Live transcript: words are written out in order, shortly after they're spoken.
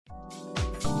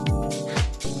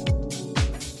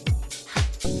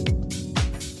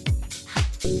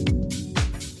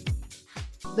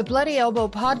The Bloody Elbow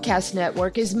Podcast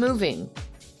Network is moving.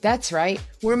 That's right,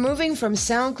 we're moving from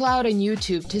SoundCloud and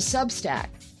YouTube to Substack.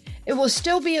 It will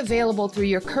still be available through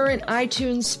your current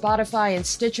iTunes, Spotify, and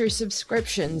Stitcher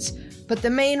subscriptions, but the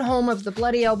main home of the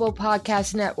Bloody Elbow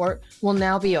Podcast Network will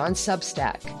now be on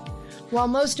Substack. While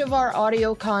most of our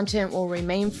audio content will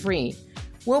remain free,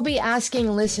 we'll be asking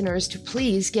listeners to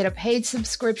please get a paid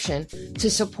subscription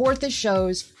to support the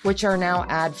shows, which are now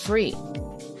ad-free.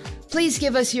 Please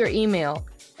give us your email,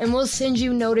 and we'll send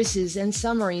you notices and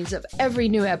summaries of every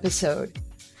new episode.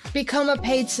 Become a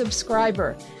paid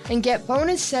subscriber and get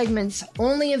bonus segments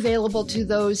only available to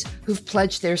those who've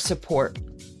pledged their support.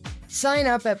 Sign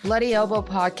up at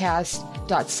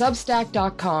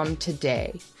bloodyelbowpodcast.substack.com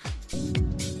today.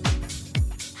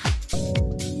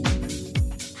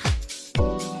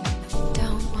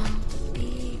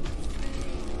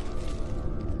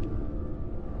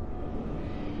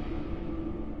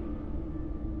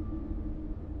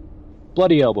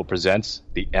 Bloody Elbow presents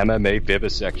the MMA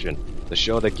Vivisection, the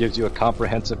show that gives you a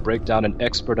comprehensive breakdown and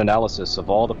expert analysis of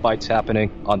all the fights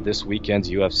happening on this weekend's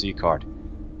UFC card.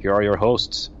 Here are your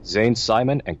hosts, Zane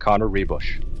Simon and Connor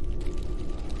Rebush.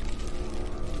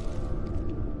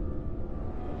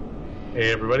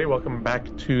 Hey everybody, welcome back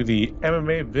to the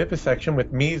MMA Vivisection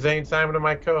with me, Zane Simon, and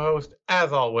my co-host,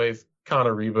 as always,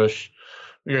 Connor Rebush.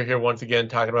 We are here once again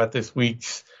talking about this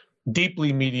week's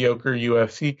deeply mediocre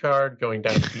UFC card going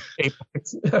down to the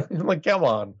Apex. I'm like, come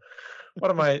on.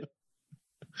 What am I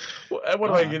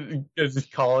going to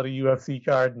just call it a UFC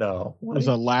card? No. It was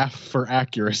a laugh for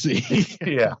accuracy.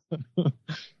 Yeah.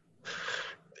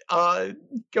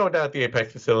 Going down at the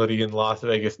Apex facility in Las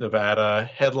Vegas, Nevada,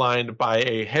 headlined by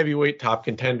a heavyweight top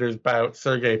contenders bout,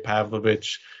 Sergey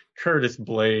Pavlovich, Curtis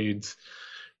Blaydes.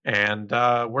 And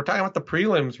we're talking about the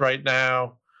prelims right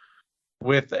now,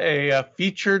 with a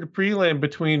featured prelim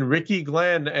between Ricky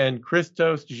Glenn and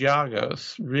Christos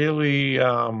Giagos, really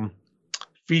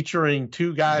featuring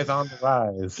two guys on the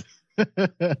rise.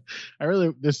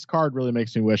 This card really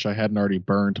makes me wish I hadn't already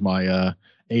burned my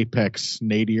Apex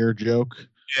Nadir joke.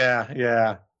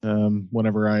 Yeah.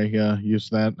 Whenever I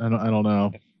use that, I don't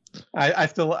know. I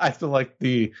still like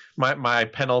my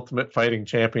penultimate fighting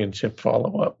championship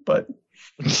follow up, but.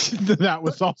 That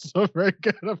was also very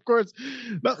good. Of course,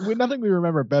 nothing we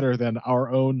remember better than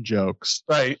our own jokes.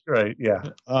 Right, yeah.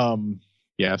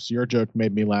 Yes, your joke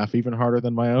made me laugh even harder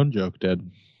than my own joke did.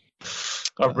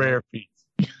 A rare feat.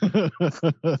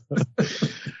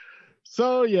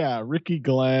 So yeah, Ricky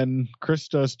Glenn,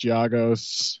 Christos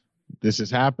Giagos. This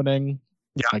is happening.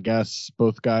 Yeah. I guess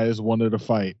both guys wanted to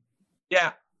fight.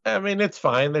 Yeah, I mean it's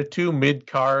fine. They're two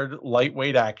mid-card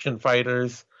lightweight action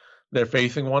fighters. They're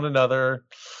facing one another.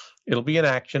 It'll be an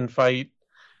action fight.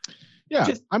 Yeah,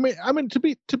 I mean to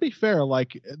be fair,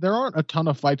 like there aren't a ton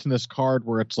of fights in this card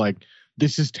where it's like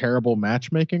this is terrible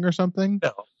matchmaking or something.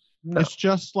 No. It's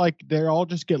just like they all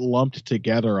just get lumped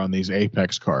together on these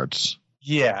Apex cards.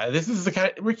 Yeah, this is the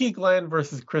kind. Ricky Glenn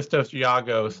versus Christos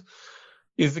Giagos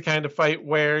is the kind of fight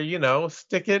where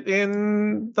stick it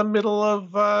in the middle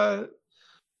of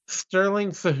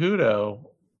Sterling Cejudo.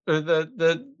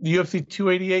 The UFC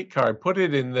 288 card, put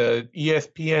it in the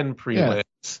ESPN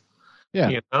prelims.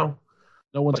 Yeah. No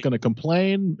one's going to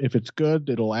complain. If it's good,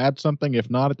 it'll add something. If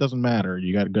not, it doesn't matter.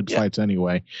 You got good fights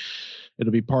anyway.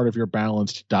 It'll be part of your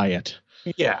balanced diet.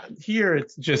 Yeah. Here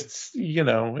it's just,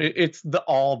 it's the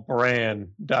all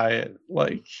brand diet.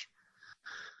 Like,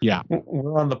 yeah,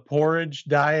 we're on the porridge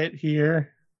diet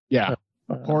here. Yeah.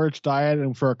 Porridge diet.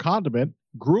 And for a condiment,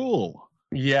 gruel.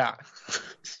 Yeah.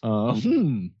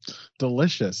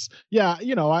 Delicious. Yeah,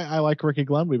 I like Ricky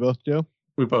Glenn. We both do.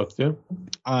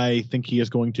 I think he is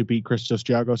going to beat Christos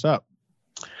Giagos up.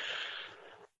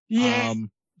 Yeah.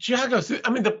 Giagos, I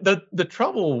mean, the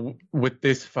trouble with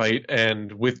this fight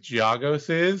and with Giagos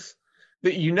is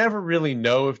that you never really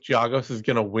know if Giagos is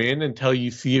going to win until you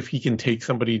see if he can take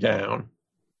somebody down.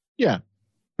 Yeah.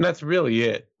 And that's really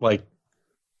it. Like,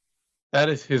 that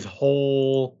is his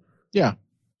whole... Yeah.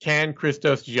 Can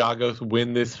Christos Giagos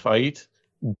win this fight?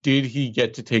 Did he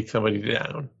get to take somebody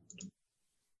down?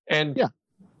 And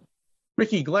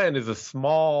Ricky Glenn is a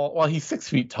small. Well, he's 6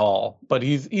 feet tall, but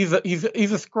he's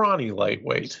a scrawny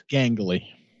lightweight, gangly,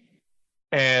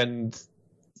 and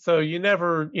so you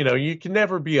can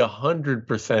never be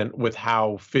 100% with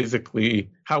how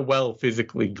well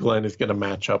physically Glenn is going to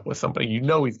match up with somebody.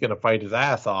 He's going to fight his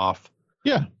ass off.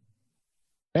 Yeah,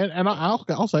 and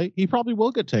I'll say he probably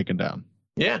will get taken down.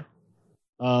 Yeah.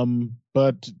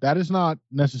 But that is not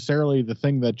necessarily the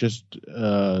thing that just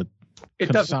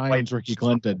consigns Ricky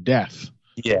Glenn to death.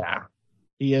 Yeah.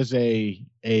 He is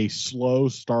a slow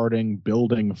starting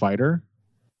building fighter,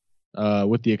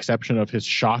 with the exception of his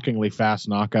shockingly fast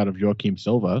knockout of Joaquim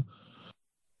Silva,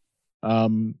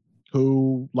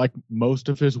 who, like most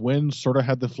of his wins, sort of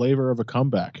had the flavor of a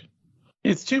comeback.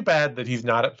 It's too bad that he's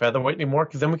not at featherweight anymore,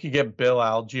 because then we could get Bill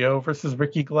Algeo versus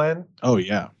Ricky Glenn. Oh,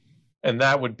 yeah. And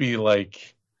that would be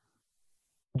like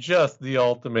just the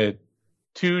ultimate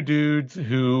two dudes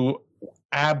who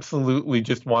absolutely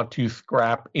just want to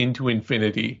scrap into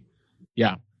infinity.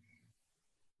 Yeah.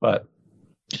 But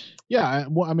yeah,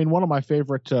 I mean, one of my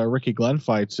favorite Ricky Glenn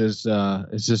fights is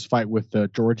this fight with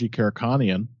Georgi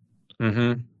Karakhanyan.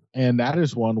 Mm-hmm. And that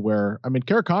is one where, I mean,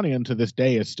 Karakhanyan to this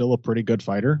day is still a pretty good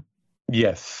fighter.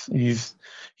 Yes, he's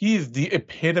the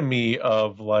epitome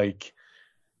of like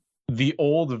the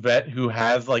old vet who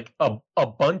has like a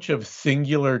bunch of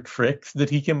singular tricks that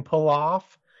he can pull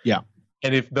off. Yeah.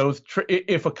 And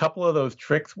if a couple of those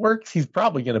tricks works, he's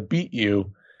probably going to beat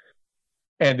you.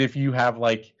 And if you have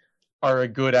are a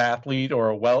good athlete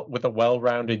or with a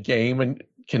well-rounded game and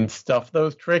can stuff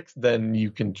those tricks, then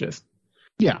you can just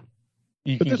this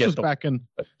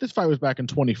fight was back in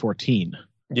 2014.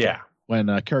 Yeah. When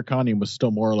Karakhanyan was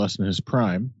still more or less in his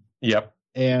prime. Yep.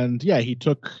 And yeah, he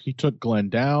took Glenn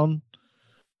down.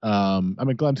 I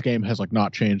mean, Glenn's game has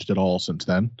not changed at all since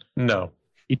then. No.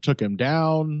 He took him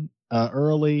down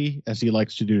early, as he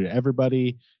likes to do to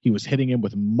everybody. He was hitting him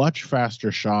with much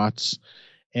faster shots.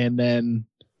 And then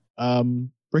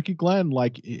Ricky Glenn,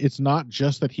 it's not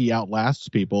just that he outlasts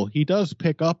people. He does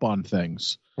pick up on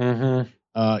things. Mm-hmm.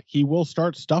 He will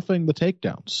start stuffing the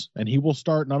takedowns, and he will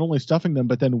start not only stuffing them,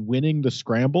 but then winning the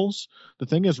scrambles. The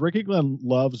thing is, Ricky Glenn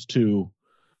loves to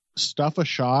stuff a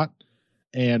shot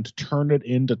and turn it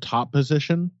into top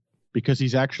position because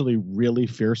he's actually really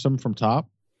fearsome from top.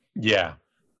 Yeah.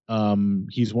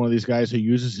 He's one of these guys who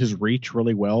uses his reach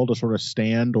really well to sort of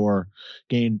stand or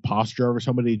gain posture over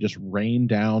somebody, just rain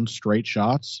down straight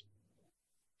shots.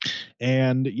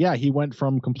 And yeah, he went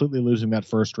from completely losing that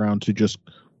first round to just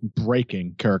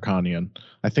breaking Karakhanyan.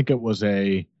 I think it was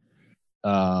a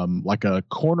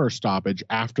corner stoppage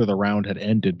after the round had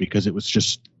ended because it was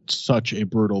just such a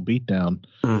brutal beatdown.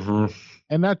 Mm-hmm.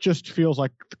 And that just feels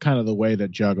like kind of the way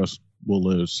that Giagos will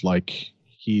lose.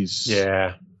 He's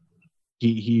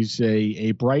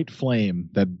a bright flame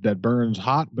that burns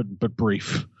hot but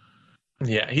brief.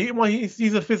 Yeah,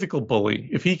 he's a physical bully.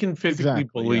 If he can physically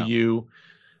bully you,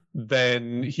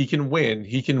 then he can win.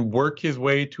 He can work his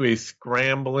way to a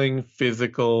scrambling,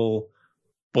 physical,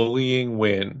 bullying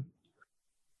win.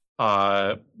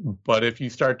 But if you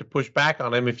start to push back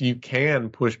on him, if you can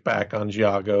push back on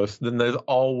Giagos, then there's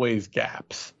always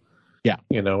gaps. Yeah.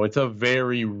 It's a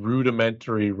very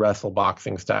rudimentary wrestle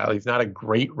boxing style. He's not a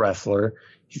great wrestler.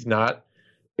 He's not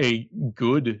a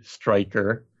good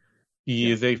striker.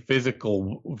 He is a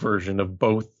physical version of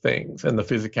both things, and the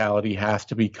physicality has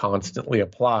to be constantly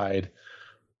applied,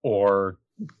 or,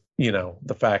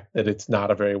 the fact that it's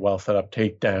not a very well set up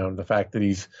takedown, the fact that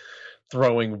he's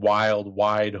throwing wild,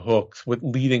 wide hooks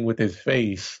leading with his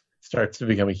face starts to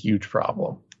become a huge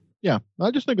problem. Yeah,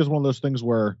 I just think it's one of those things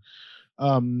where,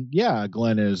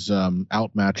 Glenn is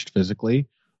outmatched physically.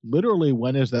 Literally,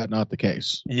 when is that not the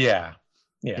case? Yeah.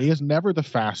 Yeah. He is never the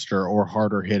faster or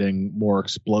harder hitting, more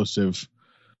explosive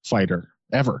fighter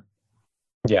ever.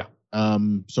 Yeah.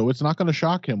 So it's not going to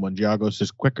shock him when Giagos is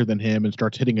quicker than him and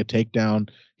starts hitting a takedown.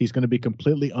 He's going to be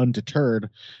completely undeterred.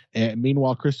 And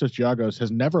meanwhile, Christos Giagos has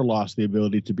never lost the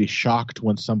ability to be shocked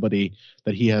when somebody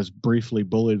that he has briefly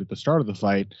bullied at the start of the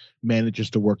fight manages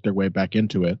to work their way back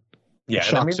into it. Yeah, it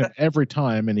shocks him every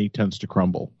time, and he tends to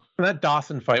crumble. That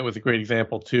Dawson fight was a great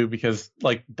example too, because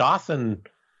Dawson,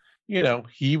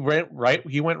 he went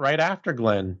right after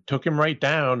Glenn, took him right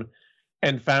down,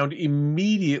 and found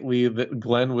immediately that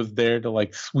Glenn was there to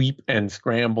sweep and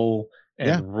scramble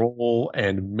and roll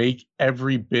and make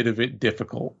every bit of it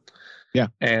difficult. Yeah.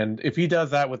 And if he does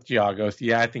that with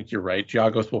Giagos, I think you're right.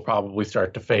 Giagos will probably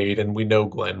start to fade, and we know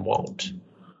Glenn won't.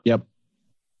 Yep.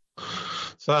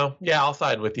 So, I'll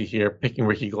side with you here, picking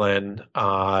Ricky Glenn.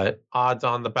 Odds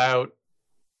on the bout.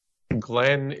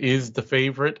 Glenn is the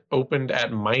favorite, opened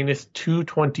at minus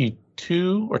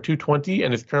 222 or 220,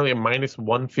 and is currently at minus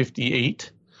 158.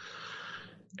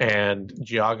 And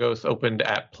Giagos opened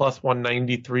at plus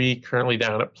 193, currently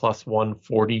down at plus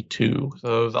 142. So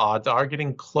those odds are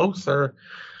getting closer.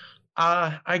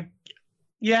 I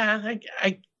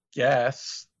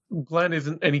guess Glenn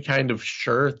isn't any kind of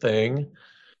sure thing.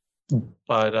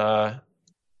 But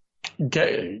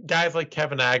guys like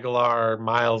Kevin Aguilar,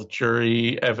 Miles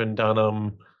Jury, Evan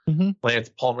Dunham, Lance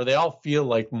Palmer. They all feel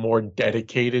like more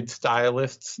dedicated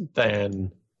stylists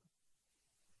than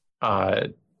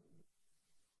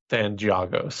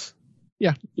Giagos.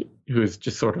 Yeah. Who is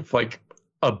just sort of like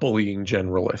a bullying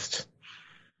generalist.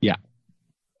 Yeah.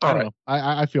 All right.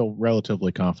 I feel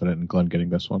relatively confident in Glenn getting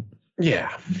this one.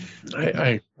 Yeah. All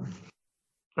right.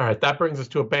 That brings us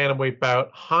to a bantamweight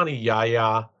bout. Hani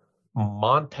Yahya,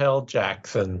 Montel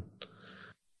Jackson.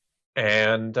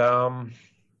 And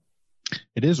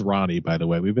it is Ronnie, by the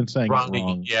way. We've been saying Ronnie, it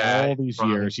wrong all these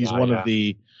Ronnie, years. He's one of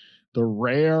the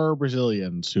rare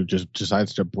Brazilians who just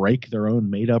decides to break their own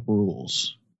made-up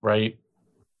rules. Right.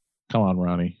 Come on,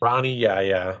 Ronnie. Ronnie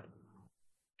Yahya.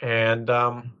 And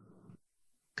I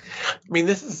mean,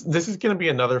 this is going to be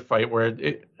another fight where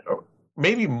it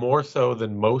maybe more so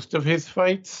than most of his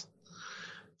fights.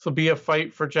 This will be a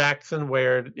fight for Jackson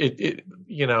where it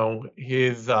you know,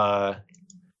 his own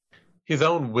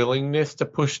willingness to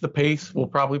push the pace will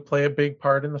probably play a big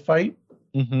part in the fight.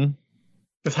 Mm-hmm.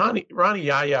 Because Ronnie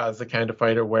Yahya is the kind of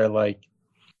fighter where, like,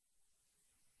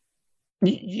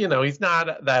 you know, he's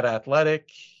not that athletic.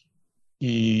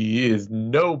 He is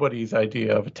nobody's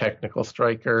idea of a technical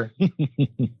striker.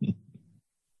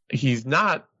 He's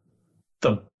not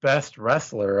the best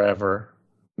wrestler ever.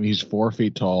 He's 4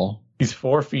 feet tall. He's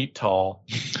 4 feet tall.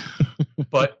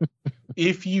 But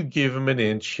if you give him an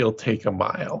inch, he'll take a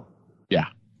mile. Yeah.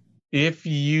 If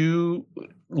you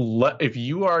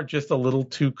are just a little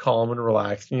too calm and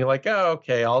relaxed and you're like, oh,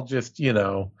 okay, I'll just, you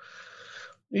know,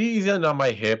 ease in on my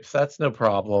hips, that's no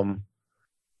problem.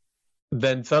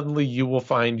 Then suddenly you will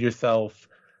find yourself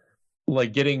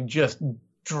like getting just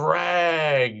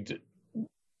dragged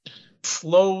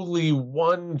slowly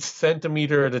 1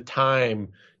 centimeter at a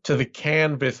time to the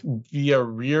canvas via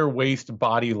rear waist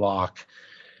body lock.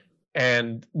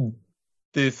 And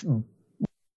this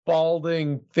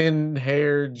balding,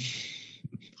 thin-haired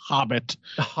hobbit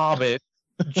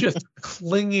just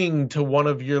clinging to one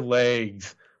of your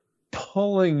legs,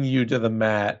 pulling you to the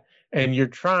mat, and you're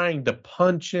trying to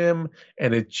punch him,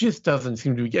 and it just doesn't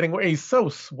seem to be getting away. He's so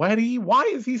sweaty. Why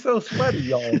is he so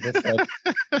sweaty all of a sudden?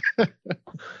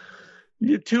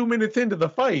 You're 2 minutes into the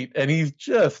fight, and he's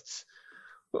just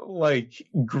like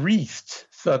greased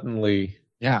suddenly.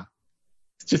 Yeah.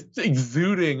 It's just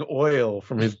exuding oil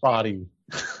from his body.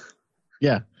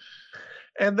 Yeah.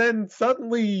 And then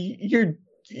suddenly you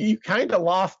kind of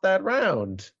lost that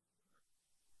round.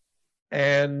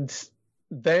 And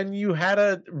then you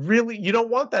had you don't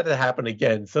want that to happen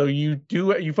again. So you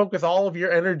focus all of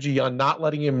your energy on not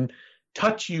letting him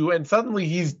touch you, and suddenly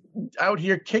he's out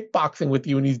here kickboxing with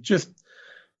you, and he's just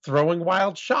throwing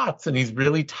wild shots, and he's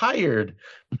really tired,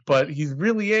 but he's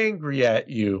really angry at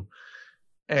you.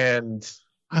 And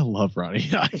I love Ronnie.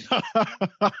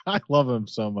 I love him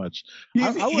so much.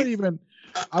 I wouldn't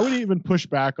even push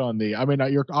back on I mean,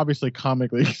 you're obviously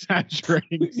comically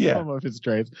exaggerating some of his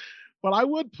traits, but I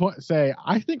would say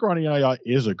I think Ronnie Yahya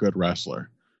is a good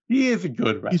wrestler. He is a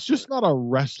good wrestler. He's just not a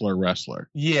wrestler.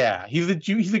 Yeah, he's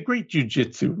a great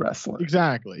jiu-jitsu wrestler.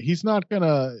 Exactly. He's not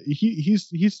gonna.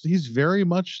 He's very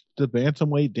much the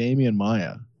bantamweight Damian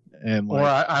Maia. And or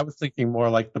I was thinking more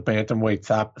like the bantamweight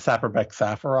Saperbek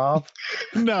Safarov.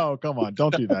 No, come on,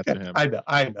 don't do that to him.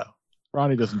 I know.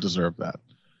 Ronnie doesn't deserve that.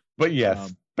 But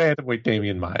yes, bantamweight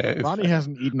Damian Maia. Ronnie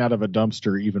hasn't eaten out of a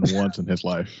dumpster even once in his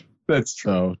life. That's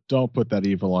true. So don't put that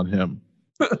evil on him.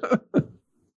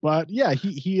 But yeah,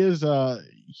 he is.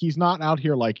 He's not out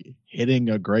here like hitting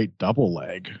a great double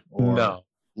leg or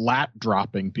lat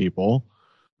dropping people.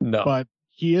 No, but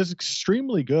he is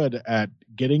extremely good at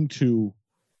getting to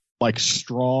like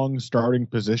strong starting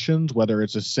positions, whether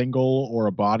it's a single or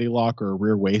a body lock or a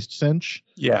rear waist cinch.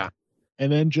 Yeah,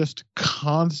 and then just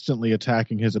constantly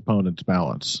attacking his opponent's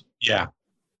balance. Yeah.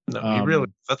 No, he really.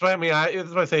 That's why that's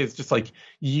what I say. It's just like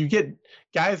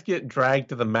guys get dragged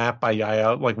to the mat by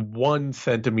Yahya like 1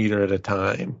 centimeter at a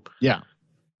time. Yeah,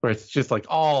 where it's just like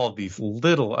all of these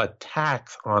little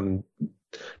attacks on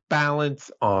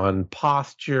balance, on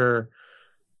posture,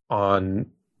 on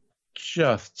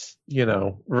just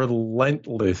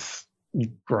relentless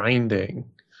grinding.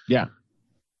 Yeah,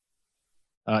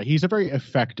 he's a very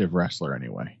effective wrestler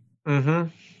anyway. Mm-hmm.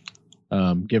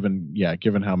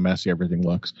 Given how messy everything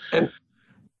looks. And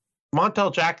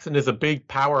Montel Jackson is a big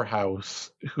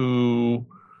powerhouse who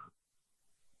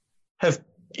has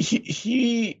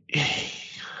he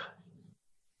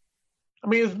I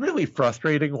mean, it's really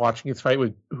frustrating watching his fight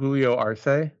with Julio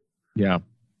Arce. Yeah.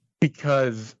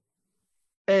 Because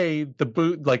the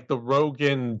booth, like the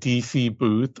Rogan DC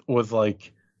booth, was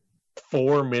like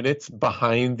 4 minutes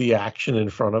behind the action in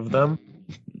front of them.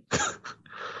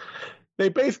 They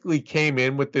basically came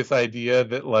in with this idea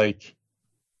that like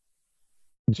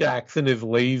Jackson is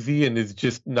lazy and is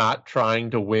just not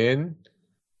trying to win.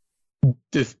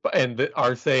 And that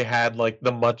Arce had like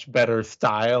the much better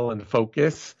style and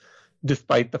focus,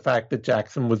 despite the fact that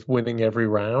Jackson was winning every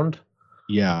round.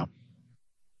 Yeah.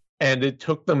 And it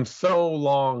took them so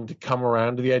long to come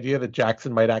around to the idea that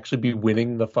Jackson might actually be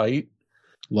winning the fight.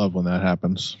 Love when that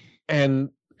happens.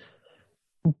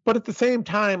 But at the same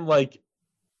time, like,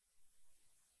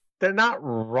 they're not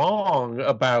wrong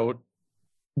about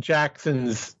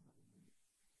Jackson's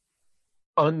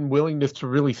unwillingness to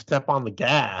really step on the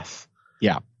gas.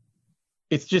 Yeah.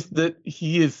 It's just that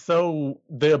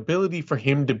the ability for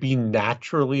him to be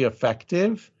naturally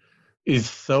effective is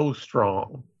so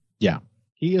strong. Yeah.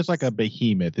 He is like a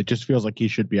behemoth. It just feels like he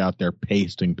should be out there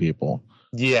pasting people.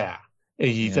 Yeah.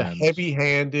 He's a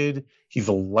heavy-handed. He's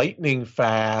a lightning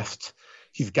fast.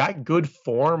 He's got good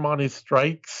form on his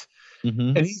strikes.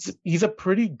 Mm-hmm. And he's a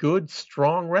pretty good,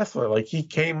 strong wrestler. Like, he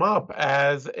came up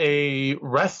as a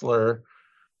wrestler,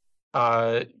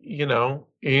 through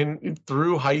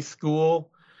high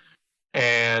school,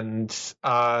 and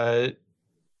got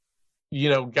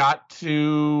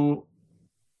to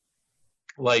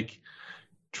like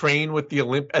train with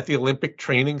at the Olympic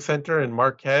Training Center in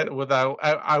Marquette without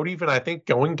even, I think,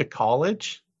 going to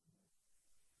college.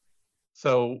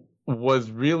 So was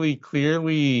really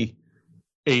clearly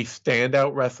a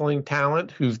standout wrestling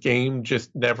talent whose game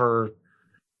just never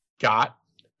got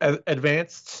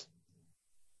advanced,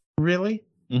 really.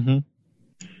 Mm-hmm.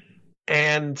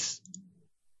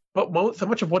 But so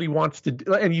much of what he wants to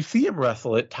do, and you see him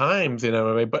wrestle at times in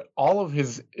MMA, but all of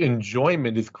his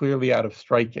enjoyment is clearly out of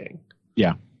striking.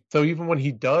 Yeah. So even when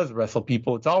he does wrestle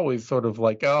people, it's always sort of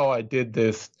like, oh, I did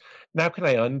this. Now can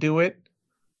I undo it?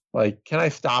 Like, can I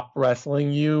stop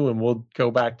wrestling you and we'll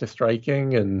go back to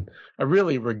striking? And I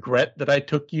really regret that I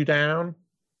took you down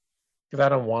because I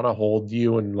don't want to hold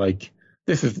you, and like,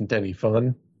 this isn't any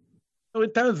fun. So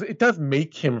it does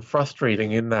make him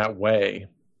frustrating in that way.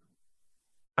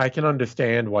 I can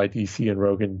understand why DC and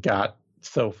Rogan got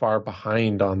so far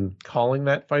behind on calling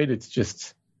that fight. It's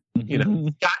just,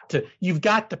 you've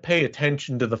got to pay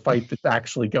attention to the fight that's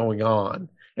actually going on,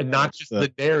 and not just the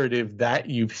narrative that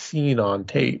you've seen on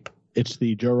tape. It's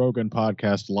the Joe Rogan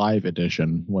podcast live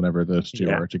edition whenever those two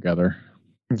are together.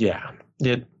 Yeah.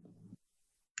 We've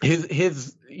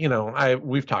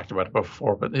talked about it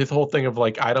before, but his whole thing of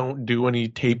like, I don't do any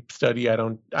tape study, I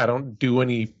don't do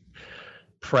any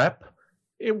prep.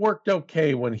 It worked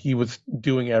okay when he was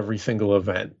doing every single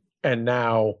event, and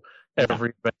now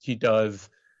every event he does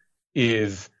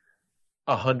is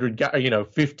 100 guys,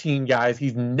 15 guys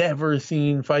he's never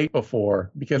seen fight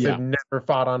before because they've never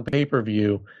fought on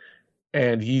pay-per-view,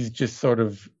 and he's just sort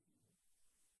of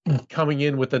coming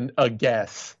in with a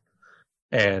guess.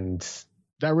 And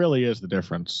that really is the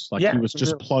difference. Like, he was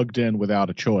just plugged in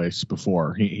without a choice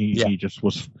before. He just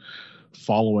was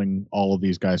following all of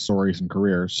these guys' stories and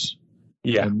careers.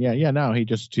 Yeah. And now he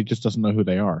just doesn't know who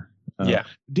they are.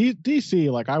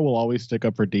 DC, like, I will always stick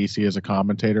up for DC as a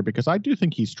commentator because I do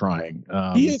think he's trying.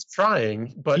 He is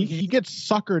trying, but he gets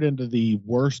suckered into the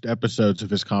worst episodes of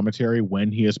his commentary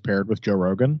when he is paired with Joe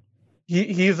Rogan.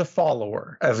 He is a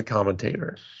follower as a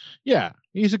commentator. Yeah,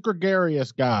 he's a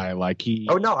gregarious guy. Like,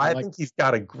 I think he's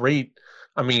got a great,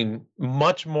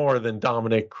 much more than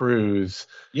Dominic Cruz.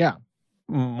 Yeah.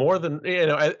 More than,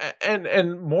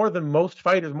 and more than most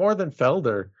fighters, more than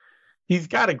Felder. He's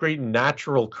got a great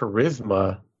natural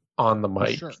charisma on the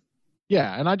mic. Sure.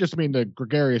 Yeah, and I just mean the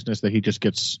gregariousness that he just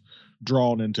gets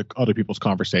drawn into other people's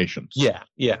conversations. Yeah.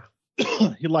 He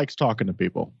likes talking to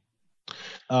people.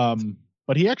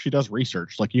 But he actually does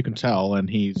research, like, you can tell, and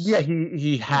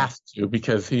he has to,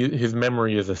 because his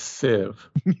memory is a sieve.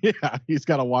 Yeah, he's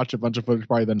got to watch a bunch of footage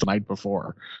probably the night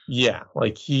before. Yeah,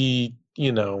 like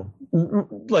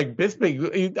like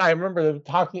Bisping. I remember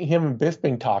him and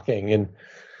Bisping talking, and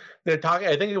they're talking.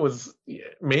 I think it was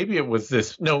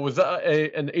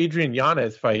an Adrian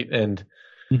Yanez fight, and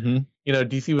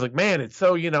DC was like, man, it's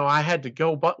so, I had to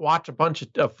go watch a bunch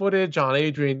of footage on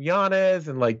Adrian Yanez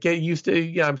and like get used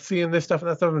to, I'm seeing this stuff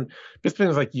and that stuff. And Bisping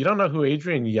was like, you don't know who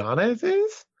Adrian Yanez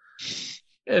is?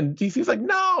 And DC's like,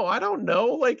 no, I don't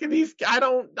know. Like, and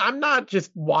I'm not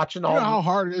just watching all. You know how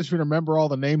hard it is for me to remember all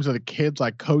the names of the kids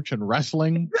I coach in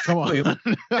wrestling? Exactly. Come on.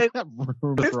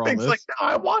 Bisping's like, no,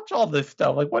 I watch all this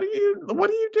stuff. Like, what are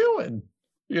you doing?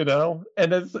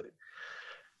 And it's,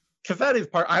 because that is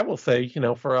part, I will say,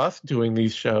 for us doing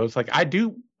these shows, like, I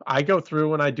go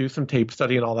through and I do some tape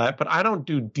study and all that, but I don't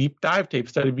do deep dive tape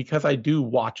study because I do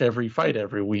watch every fight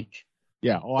every week.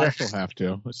 Yeah, well, I still have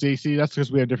to. See, that's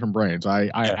because we have different brains.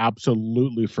 I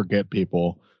absolutely forget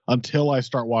people until I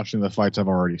start watching the fights I've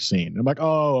already seen. I'm like,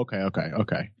 oh,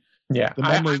 okay. Yeah, the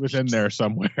memory was in there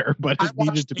somewhere, but it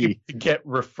needed to be to get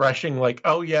refreshing. Like,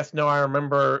 oh yes, no, I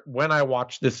remember when I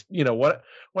watched this. When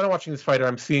I'm watching this fighter,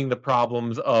 I'm seeing the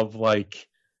problems of like,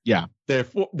 their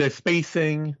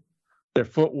spacing, their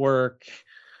footwork.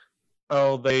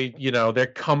 Oh, their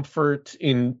comfort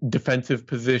in defensive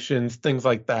positions, things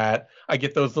like that. I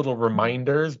get those little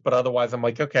reminders, but otherwise, I'm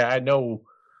like, okay, I know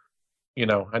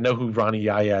who Ronnie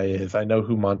Yaya is. I know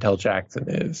who Montel Jackson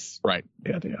is. Right.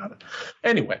 Yada yada.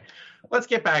 Anyway, let's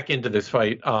get back into this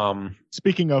fight.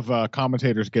 Speaking of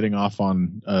commentators getting off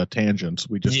on tangents,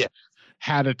 we just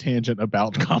had a tangent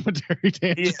about commentary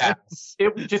tangents. Yeah,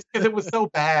 just because it was so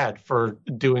bad for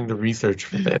doing the research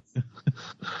for this.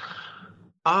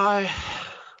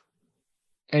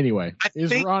 Anyway,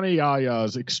 Ronnie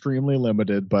Yaya's extremely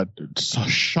limited but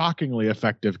shockingly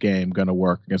effective game going to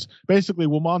work against? Basically,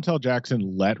 will Montel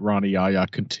Jackson let Ronnie Yaya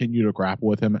continue to grapple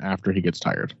with him after he gets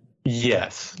tired?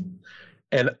 Yes.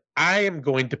 And I am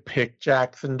going to pick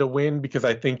Jackson to win because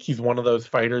I think he's one of those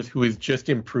fighters who is just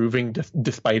improving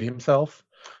despite himself.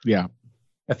 Yeah.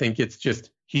 I think it's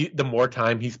just the more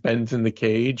time he spends in the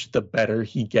cage, the better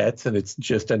he gets, and it's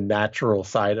just a natural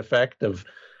side effect of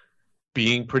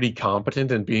being pretty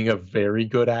competent and being a very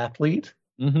good athlete.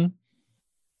 Mm-hmm.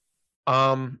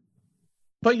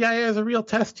 But Yaya is a real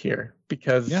test here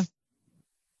because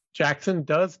Jackson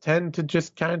does tend to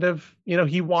just kind of,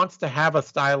 he wants to have a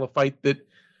style of fight that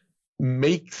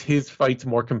makes his fights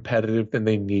more competitive than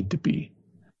they need to be.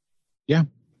 Yeah.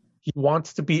 He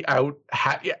wants to be out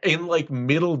in like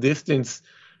middle distance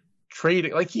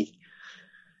trading. Like he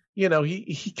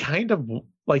kind of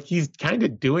like he's kind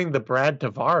of doing the Brad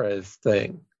Tavares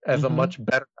thing as a much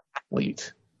better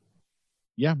athlete.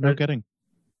 Yeah, no kidding.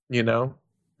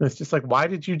 It's just like, why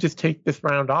did you just take this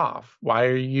round off? Why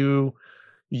are you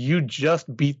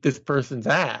just beat this person's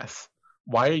ass?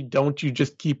 Why don't you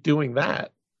just keep doing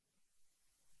that?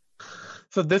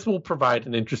 So this will provide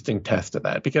an interesting test of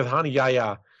that because Hani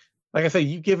Yaya, like I say,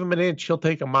 you give him an inch, he'll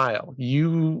take a mile.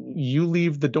 You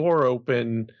leave the door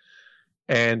open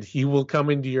and he will come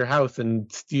into your house and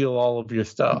steal all of your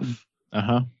stuff.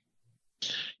 Uh-huh.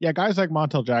 Yeah, guys like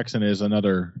Montel Jackson is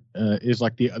another, is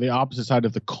like the opposite side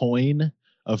of the coin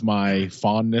of my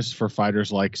fondness for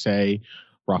fighters like, say,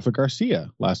 Rafa Garcia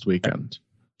last weekend.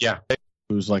 Yeah.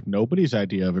 Who's like nobody's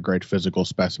idea of a great physical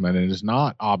specimen and is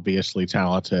not obviously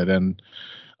talented. And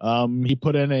he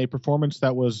put in a performance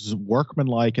that was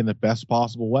workmanlike in the best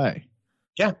possible way.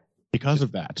 Yeah. Because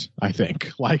of that, I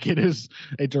think. Like, it is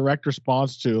a direct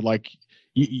response to, like,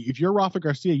 if you're Rafa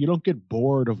Garcia, you don't get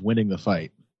bored of winning the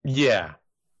fight. Yeah.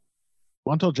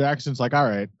 Montel Jackson's like, all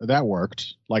right, that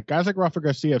worked. Like, guys like Rafa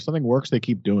Garcia, if something works, they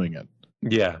keep doing it.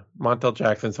 Yeah. Montel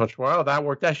Jackson's much more, oh, that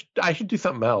worked. I should do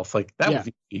something else. Like, that was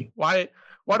easy. Why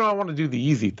do I want to do the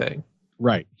easy thing?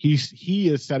 Right. He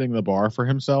is setting the bar for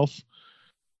himself,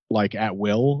 like, at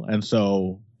will. And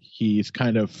so he's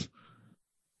kind of,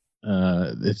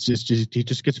 it's just he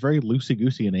just gets very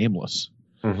loosey-goosey and aimless.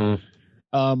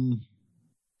 Mm-hmm.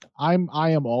 I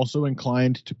am also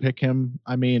inclined to pick him.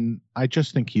 I mean, I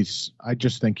just think he's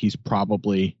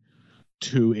probably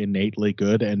too innately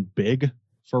good and big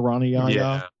for Ronnie Yaya.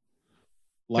 Yeah.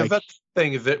 Like, that's the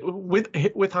thing is that with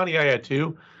Hani Yaya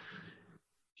too,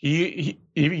 he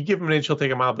if you give him an inch, he'll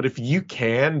take a mile. But if you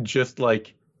can just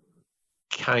like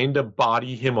kind of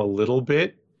body him a little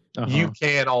bit, you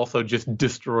can also just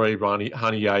destroy Hani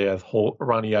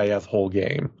Yaya's whole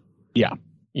game. Yeah.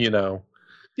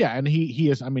 Yeah, and he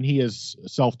is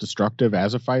self-destructive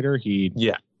as a fighter. He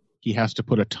has to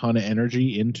put a ton of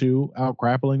energy into out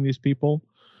grappling these people,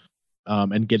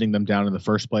 and getting them down in the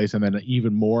first place, and then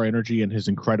even more energy in his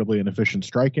incredibly inefficient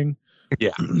striking.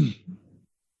 Yeah.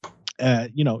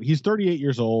 He's 38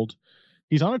 years old.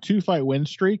 He's on a 2-fight win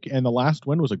streak, and the last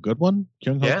win was a good one,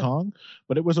 Kyung Ho Kong,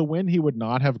 but it was a win he would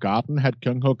not have gotten had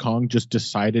Kyung Ho Kong just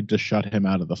decided to shut him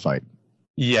out of the fight.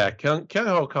 Yeah, Kyung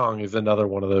Ho Kong is another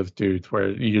one of those dudes where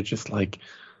you're just like,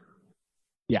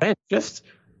 man, just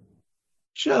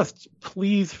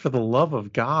please, for the love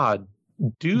of God,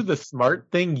 do the smart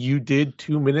thing you did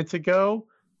 2 minutes ago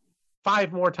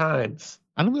 5 more times.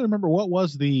 I don't even remember what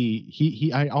was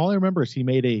all I remember is he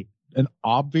made an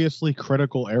obviously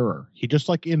critical error. He just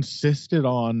like insisted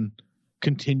on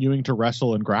continuing to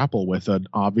wrestle and grapple with an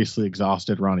obviously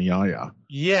exhausted Ronnie Yaya.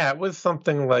 Yeah, it was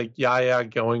something like Yaya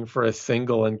going for a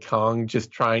single and Kong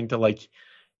just trying to like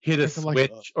hit a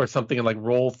switch or something and like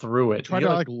roll through it. Try to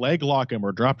like leg lock him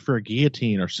or drop for a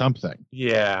guillotine or something.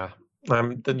 Yeah.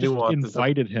 The nuance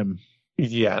invited him.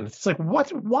 Yeah, and it's like, what?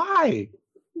 Why?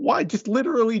 Just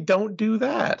literally don't do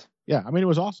that. Yeah, I mean, it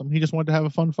was awesome. He just wanted to have a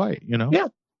fun fight, Yeah.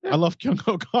 I love Kyung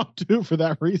Ho Kong too for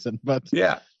that reason. But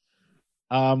yeah.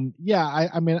 I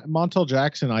mean, Montel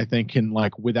Jackson, I think, can,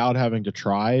 like, without having to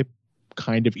try,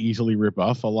 kind of easily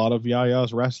rebuff a lot of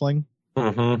Yaya's wrestling.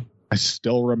 Mm-hmm. I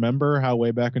still remember how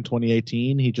way back in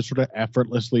 2018, he just sort of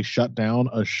effortlessly shut down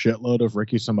a shitload of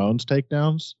Ricky Simone's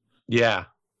takedowns. Yeah.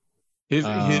 His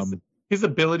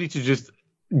ability to just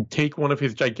take one of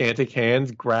his gigantic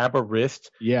hands, grab a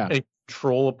wrist, and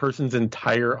control a person's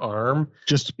entire arm.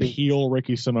 Just peel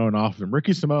Ricky Simone off of him.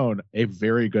 Ricky Simone, a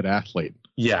very good athlete.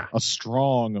 Yeah. A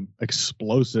strong,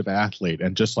 explosive athlete.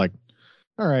 And just like,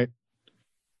 all right.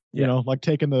 You know, like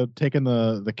taking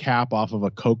the cap off of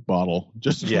a Coke bottle,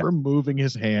 just removing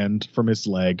his hand from his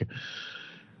leg.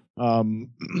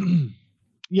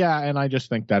 Yeah, and I just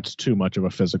think that's too much of a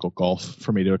physical gulf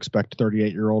for me to expect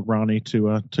 38-year-old Ronnie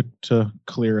to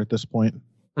clear at this point.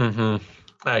 Mm-hmm.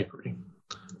 I agree.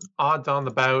 Odds on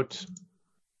the bout.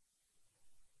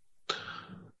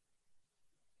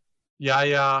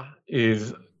 Yaya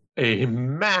is a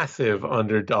massive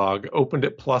underdog. Opened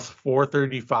at plus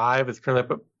 435. It's currently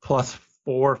up at plus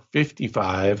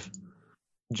 455.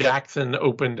 Jackson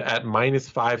opened at minus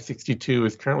 562.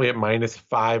 Is currently at minus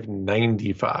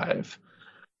 595.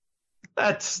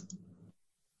 That's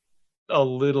a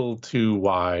little too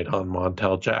wide on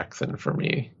Montel Jackson for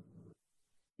me.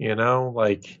 You know,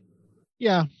 like...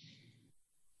 Yeah.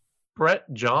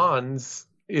 Brett Johns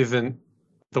isn't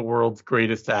the world's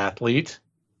greatest athlete,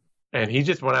 and he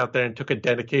just went out there and took a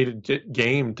dedicated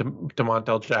game to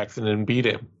Montel Jackson and beat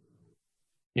him.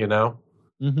 You know?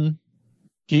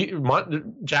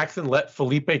 Mm-hmm. Jackson let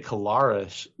Felipe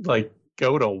Colares, like,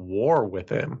 go to war with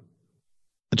him.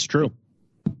 It's true.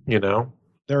 You know?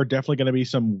 There are definitely going to be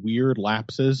some weird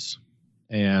lapses,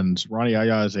 and Ronnie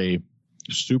Yaya is a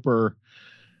super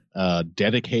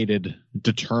dedicated,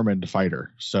 determined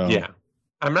fighter. So yeah,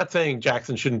 I'm not saying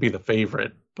Jackson shouldn't be the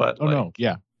favorite, but no,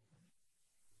 yeah,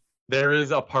 there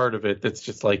is a part of it that's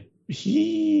just like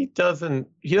he doesn't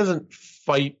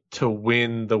fight to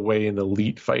win the way an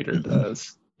elite fighter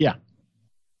does. Yeah,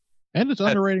 and it's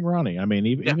underrating Ronnie. I mean,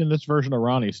 even this version of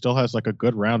Ronnie still has like a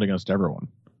good round against everyone.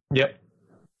 Yep.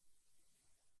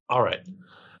 All right,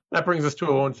 that brings us to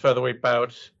a women's featherweight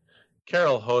bout.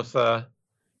 Carol Hosa,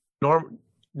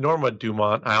 Norma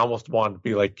Dumont. I almost want to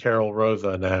be like Carol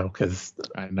Rosa now because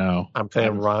I know I'm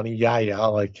saying Ronnie Yaya.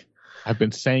 Like I've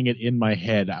been saying it in my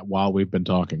head while we've been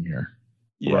talking here.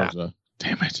 Yeah. Rosa.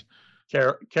 Damn it.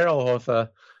 Carol Hosa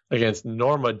against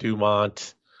Norma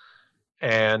Dumont,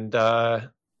 and the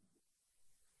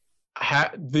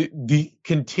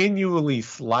continually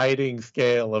sliding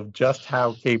scale of just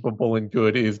how capable and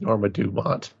good is Norma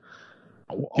Dumont.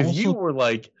 Because you were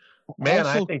like, man,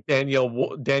 I think Danielle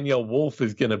Wolf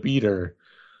is going to beat her.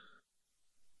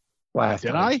 Last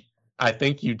time. I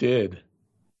think you did.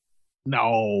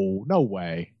 No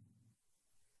way.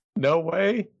 No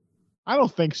way? I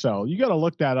don't think so. You got to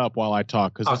look that up while I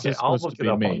talk because this is supposed to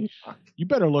be me. You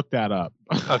better look that up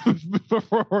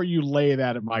before you lay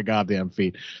that at my goddamn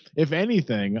feet. If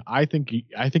anything, I think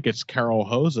it's Carol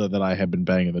Hosa that I have been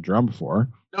banging the drum for.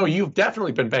 No, you've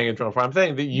definitely been banging the drum for. I'm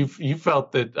saying that you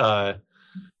felt that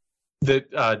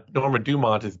Norma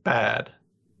Dumont is bad.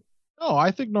 No, I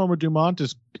think Norma Dumont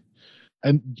is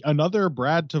another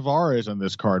Brad Tavares on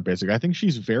this card. Basically, I think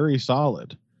she's very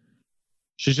solid.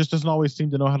 She just doesn't always seem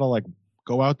to know how to like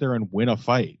go out there and win a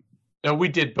fight. No, we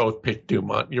did both pick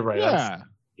Dumont. You're right.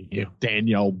 Yeah.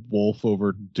 Danielle Wolf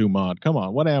over Dumont. Come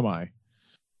on, what am I?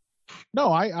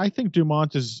 No, I think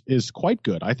Dumont is quite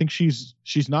good. I think she's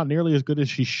not nearly as good as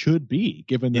she should be,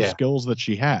 given the skills that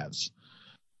she has.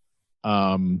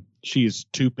 She's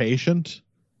too patient.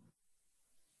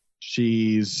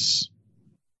 That's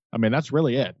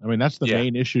really it. I mean, that's the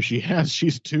main issue she has.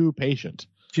 She's too patient.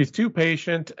 She's too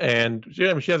patient, and she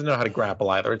doesn't know how to grapple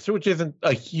either, which isn't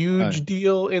a huge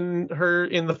deal in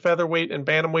the featherweight and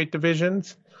bantamweight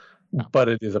divisions, but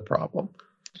it is a problem.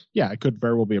 Yeah, it could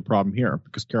very well be a problem here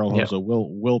because Carol Hosa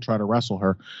will try to wrestle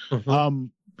her. Mm-hmm.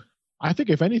 I think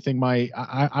if anything,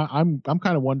 I'm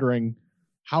kind of wondering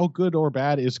how good or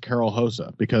bad is Carol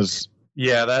Hosa, because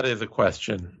that is a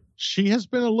question. She has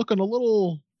been looking a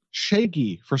little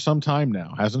shaky for some time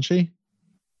now, hasn't she?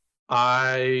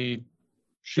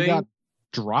 She got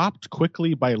dropped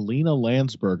quickly by Lena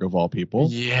Landsberg, of all people.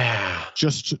 Yeah.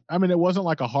 It wasn't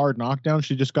like a hard knockdown.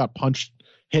 She just got punched,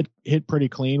 hit pretty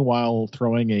clean while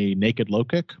throwing a naked low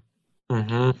kick.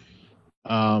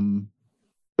 Mm-hmm.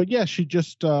 But yeah, she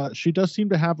does seem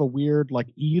to have a weird, like,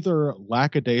 either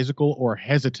lackadaisical or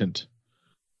hesitant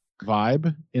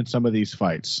vibe in some of these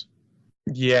fights.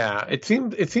 Yeah, it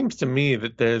seems to me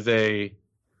that there's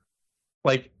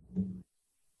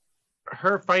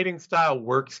her fighting style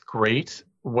works great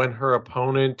when her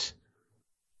opponent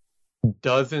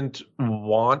doesn't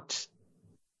want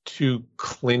to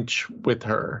clinch with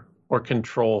her or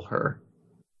control her.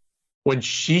 When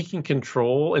she can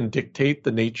control and dictate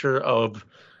the nature of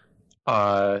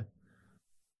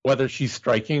whether she's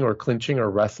striking or clinching or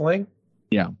wrestling,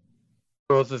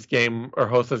 Hosa's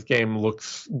game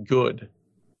looks good.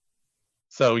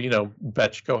 So,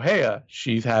 Betch Kohea,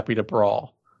 she's happy to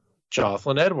brawl.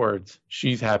 Jocelyn Edwards,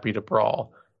 she's happy to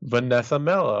brawl. Vanessa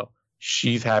Mello,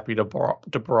 she's happy to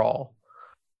brawl.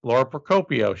 Laura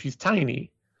Procopio, she's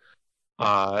tiny.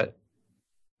 But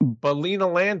Lena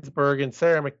Landsberg and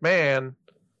Sarah McMahon,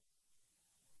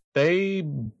 they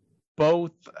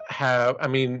both have,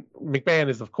 McMahon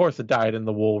is, of course, a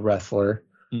dyed-in-the-wool wrestler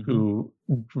who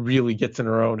really gets in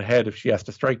her own head if she has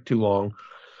to strike too long.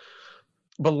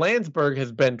 But Landsberg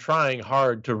has been trying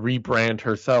hard to rebrand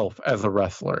herself as a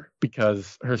wrestler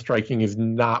because her striking is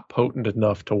not potent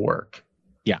enough to work.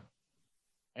 Yeah.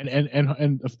 And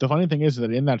the funny thing is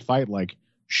that in that fight, like,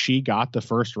 she got the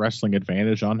first wrestling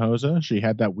advantage on Hosa. She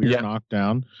had that weird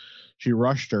knockdown. She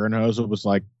rushed her, and Hosa was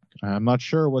like, I'm not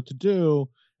sure what to do.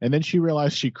 And then she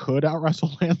realized she could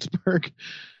out-wrestle Landsberg.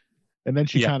 And then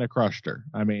she kind of crushed her.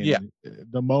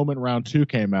 The moment round 2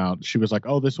 came out, she was like,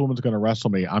 oh, this woman's going to wrestle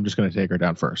me. I'm just going to take her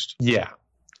down first. Yeah.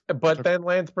 But then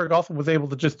Landsberg also was able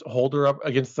to just hold her up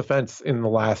against the fence in the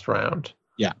last round.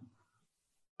 Yeah.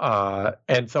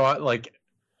 And so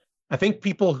I think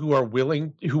people who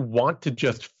want to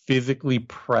just physically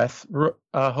press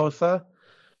Hosa,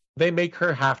 they make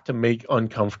her have to make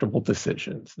uncomfortable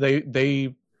decisions.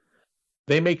 They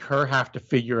make her have to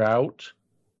figure out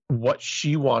what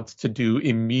she wants to do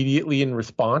immediately in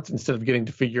response instead of getting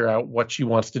to figure out what she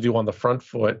wants to do on the front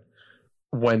foot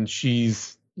when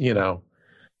she's,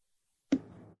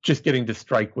 just getting to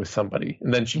strike with somebody.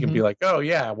 And then she can be like, oh,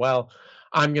 yeah, well,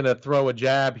 I'm going to throw a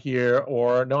jab here,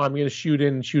 or no, I'm going to shoot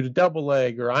a double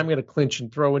leg, or I'm going to clinch and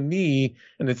throw a knee,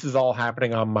 and this is all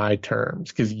happening on my terms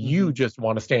because you just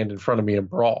want to stand in front of me and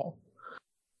brawl.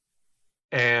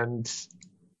 And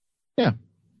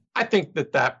I think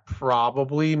that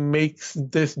probably makes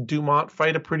this Dumont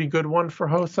fight a pretty good one for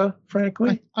Hosa,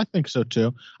 frankly. I think so,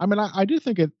 too. I do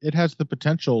think it has the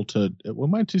potential we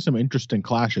might see some interesting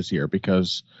clashes here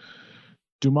because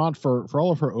Dumont, for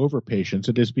all of her overpatience,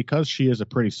 it is because she is a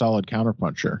pretty solid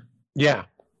counterpuncher. Yeah.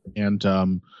 And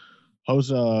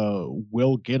Hosa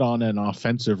will get on an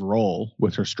offensive roll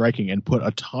with her striking and put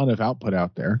a ton of output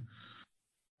out there.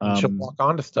 She'll walk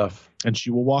onto stuff. And she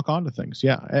will walk onto things,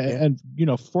 yeah. And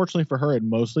fortunately for her, it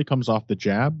mostly comes off the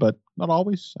jab, but not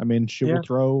always. She will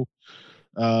throw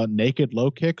naked low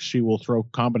kicks. She will throw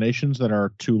combinations that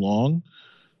are too long.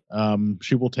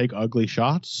 She will take ugly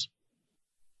shots.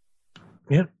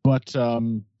 Yeah. But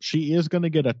she is going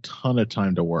to get a ton of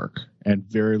time to work and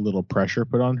very little pressure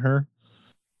put on her.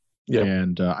 Yeah.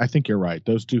 And I think you're right.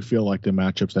 Those do feel like the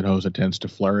matchups that Hosa tends to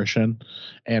flourish in.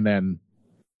 And then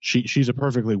she's a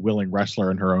perfectly willing wrestler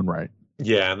in her own right.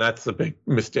 Yeah, and that's the big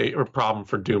mistake or problem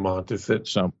for Dumont is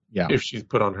that if she's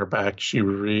put on her back, she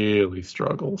really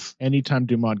struggles. Anytime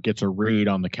Dumont gets a read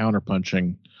on the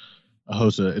counterpunching,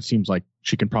 Hosa, it seems like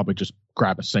she can probably just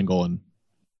grab a single and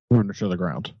run her to the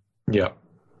ground. Yeah.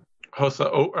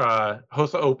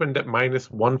 Hosa opened at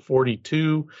minus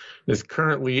 142 and is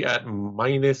currently at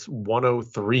minus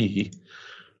 103.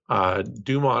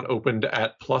 Dumont opened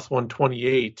at plus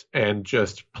 128 and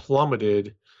just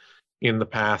plummeted in the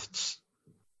past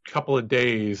couple of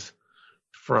days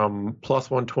from plus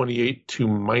 128 to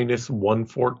minus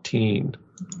 114.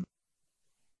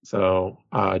 So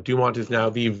Dumont is now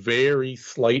the very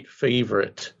slight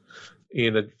favorite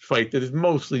in a fight that is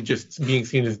mostly just being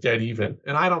seen as dead even.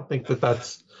 And I don't think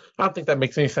that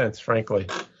makes any sense, frankly.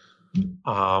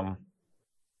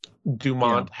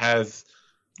 Dumont has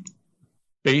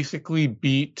basically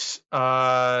beat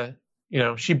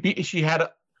she had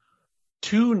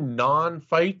two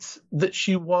non-fights that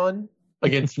she won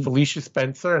against Felicia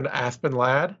Spencer and Aspen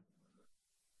Ladd,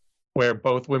 where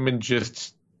both women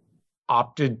just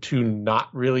opted to not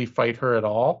really fight her at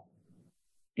all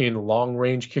in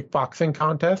long-range kickboxing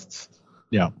contests.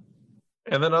 Yeah.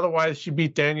 And then otherwise she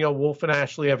beat Danielle Wolf and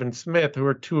Ashley Evans Smith, who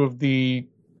are two of the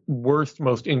worst,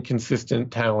 most inconsistent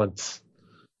talents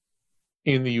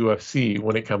in the UFC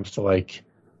when it comes to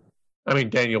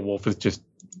Danielle Wolf is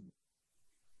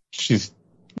she's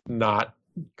not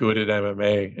good at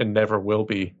MMA and never will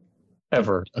be,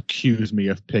 ever. Accuse me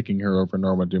of picking her over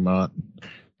Norma Dumont.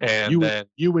 And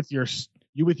you with your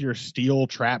You with your steel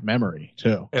trap memory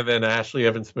too. And then Ashley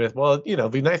Evans Smith. Well, you know,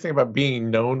 the nice thing about being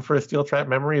known for a steel trap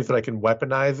memory is that I can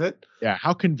weaponize it. Yeah,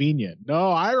 how convenient.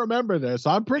 No, I remember this.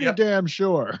 I'm pretty damn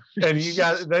sure. And you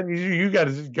got to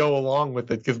just go along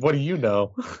with it, because what do you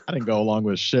know? I didn't go along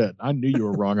with shit. I knew you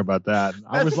were wrong about that.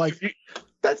 I was like,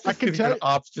 that's just because you're an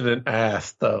obstinate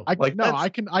ass, though. I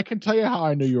can tell you how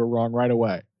I knew you were wrong right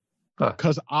away.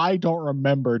 Because I don't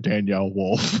remember Danielle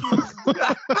Wolf.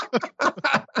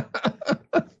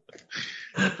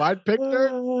 If I'd picked her,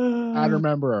 I'd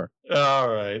remember her. All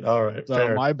right. So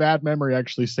fair. my bad memory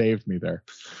actually saved me there.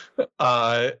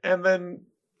 And then,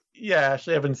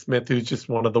 Ashley Evans Smith, who's just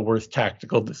one of the worst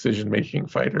tactical decision-making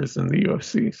fighters in the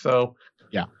UFC. So,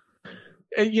 yeah.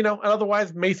 And, you know,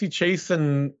 otherwise, Macy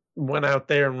Chasen went out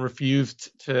there and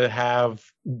refused to have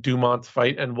Dumont's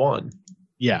fight and won.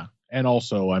 Yeah. And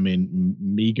also, I mean,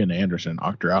 Megan Anderson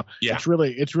knocked her out. Yeah.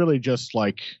 It's really just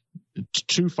like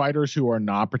two fighters who are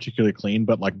not particularly clean,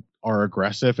 but like are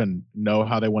aggressive and know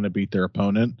how they want to beat their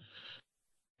opponent.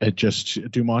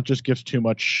 Dumont just gives too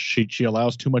much. She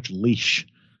allows too much leash.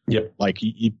 Yep. Like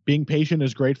being patient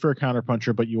is great for a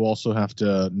counterpuncher, but you also have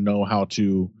to know how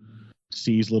to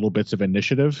seize little bits of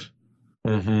initiative.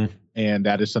 Mm-hmm. And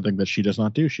that is something that she does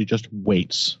not do. She just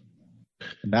waits.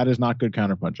 And that is not good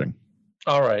counterpunching.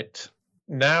 All right.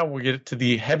 Now we get to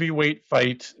the heavyweight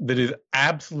fight that is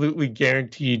absolutely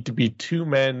guaranteed to be two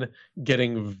men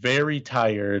getting very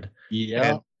tired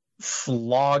and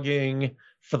slogging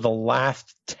for the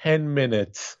last 10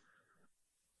 minutes.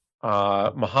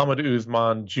 Muhammad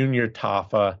Usman, Junior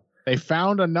Tafa. They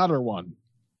found another one.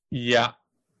 Yeah.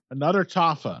 Another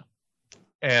Tafa.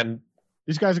 And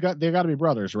these guys they got to be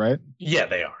brothers, right? Yeah,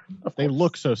 they are. They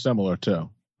look so similar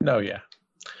too. No, yeah.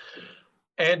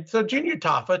 And so Junior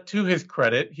Tafa, to his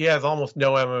credit, he has almost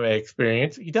no MMA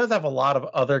experience. He does have a lot of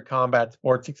other combat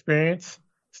sports experience.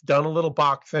 He's done a little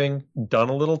boxing, done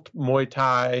a little Muay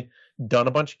Thai, done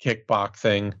a bunch of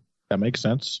kickboxing. That makes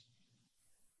sense.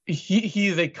 He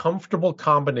is a comfortable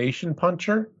combination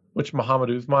puncher, which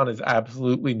Muhammad Usman is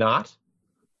absolutely not.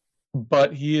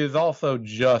 But he is also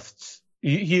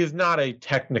he is not a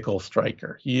technical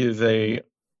striker. He is a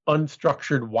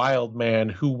unstructured wild man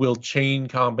who will chain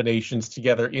combinations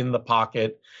together in the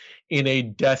pocket in a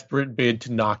desperate bid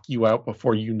to knock you out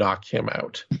before you knock him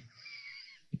out.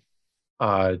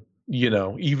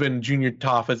 Even Junior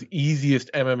Tafa's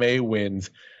easiest MMA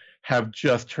wins have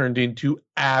just turned into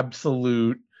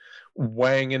absolute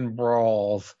wanging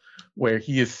brawls where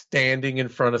he is standing in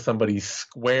front of somebody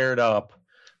squared up,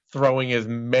 throwing as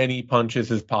many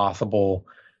punches as possible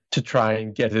to try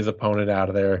and get his opponent out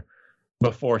of there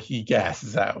before he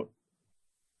gasses out.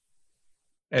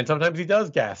 And sometimes he does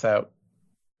gas out.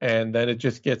 And then it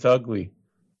just gets ugly.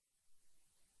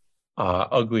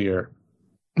 Uglier.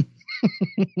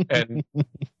 And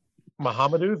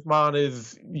Muhammad Usman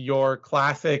is your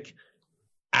classic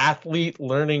athlete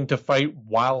learning to fight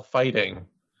while fighting.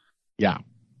 Yeah.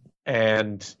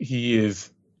 And he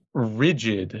is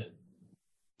rigid.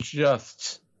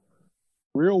 Just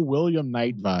real William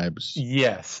Knight vibes.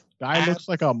 Yes. Guy looks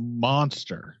like a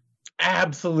monster.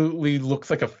 Absolutely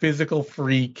looks like a physical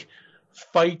freak.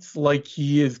 Fights like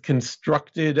he is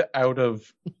constructed out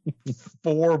of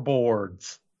 4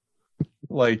 boards.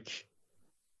 Like,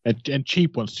 and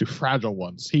cheap ones too, fragile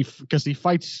ones. Because he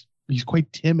fights, he's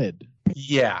quite timid.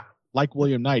 Yeah. Like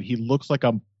William Knight. He looks like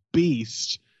a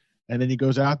beast. And then he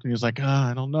goes out and he's like,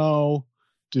 I don't know.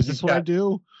 Is this what I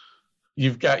do?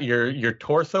 You've got your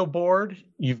torso board,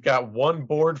 you've got one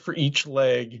board for each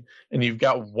leg, and you've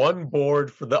got one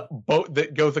board for the boat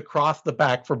that goes across the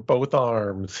back for both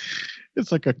arms.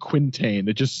 It's like a quintain.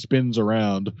 It just spins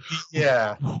around.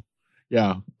 Yeah.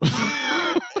 Yeah.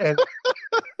 And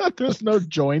there's no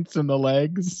joints in the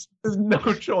legs. There's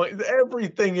no joints.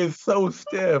 Everything is so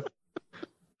stiff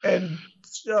and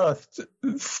just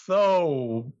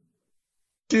so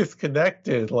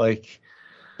disconnected. Like,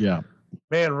 yeah.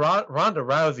 Man, Ronda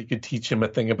Rousey could teach him a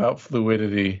thing about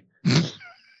fluidity.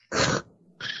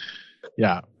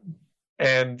 Yeah.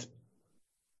 And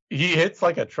he hits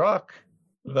like a truck,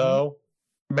 though.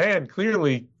 Man,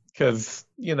 clearly, because,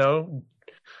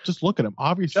 just look at him.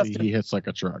 Obviously, he hits like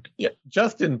a truck. Yeah,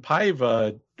 Justin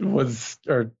Paiva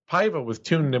was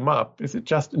tuning him up. Is it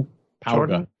Justin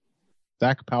Jordan?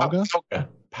 Zach Pauga?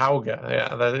 Pauga.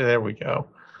 Yeah, there we go.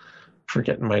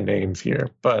 Forgetting my names here.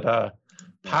 But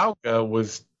Pauga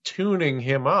was tuning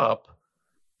him up,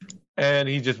 and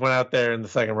he just went out there in the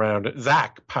second round.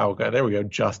 Zach Pauga. There we go.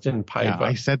 Justin Paiva. Yeah,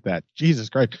 I said that. Jesus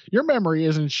Christ. Your memory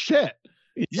isn't shit.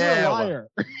 You're a liar.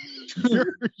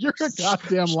 You're a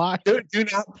goddamn liar. Do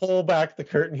not pull back the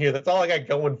curtain here. That's all I got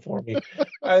going for me.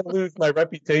 I lose my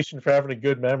reputation for having a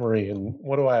good memory, and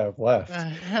what do I have left? The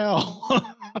hell.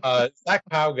 Zach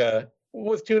Pauga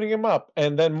was tuning him up,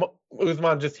 and then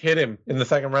Usman just hit him in the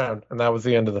second round, and that was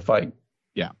the end of the fight.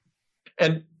 Yeah.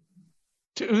 And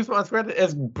to Usman's credit,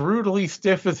 as brutally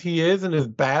stiff as he is, and as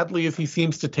badly as he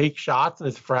seems to take shots, and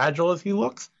as fragile as he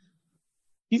looks,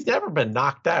 he's never been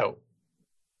knocked out.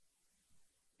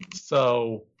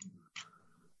 So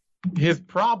his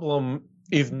problem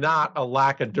is not a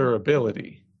lack of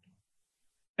durability.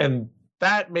 And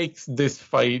that makes this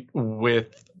fight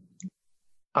with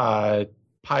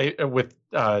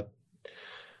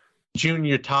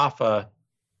Junior Tafa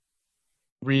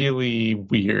really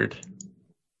weird.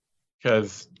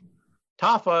 Because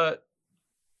Tafa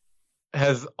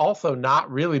has also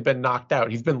not really been knocked out.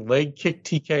 He's been leg kick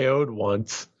TKO'd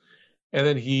once, and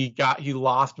then he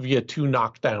lost via 2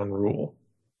 knockdown rule.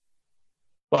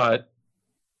 But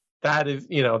that is,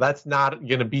 that's not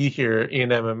going to be here in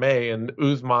MMA, and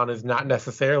Usman is not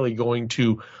necessarily going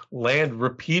to land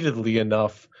repeatedly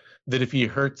enough that if he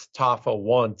hurts Tafa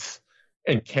once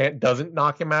and doesn't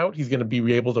knock him out, he's going to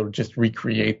be able to just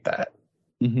recreate that.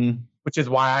 Mm-hmm. Which is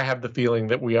why I have the feeling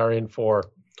that we are in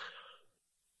for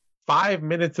 5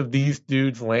 minutes of these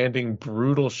dudes landing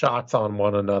brutal shots on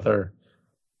one another,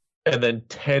 and then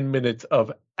 10 minutes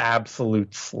of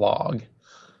absolute slog.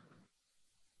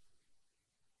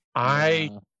 I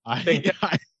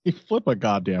flip a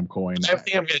goddamn coin. I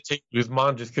think I'm going to take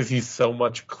Usman just because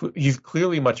he's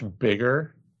clearly much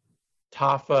bigger.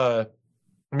 Tafa,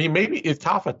 maybe is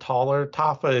Tafa taller?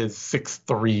 Tafa is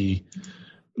 6'3".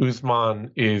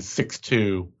 Usman is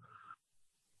 6'2".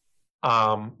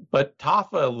 But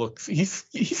Tafa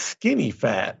he's skinny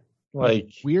fat.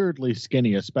 Like weirdly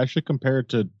skinny, especially compared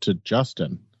to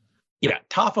Justin. Yeah,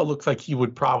 Tafa looks like he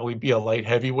would probably be a light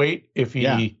heavyweight if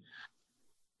he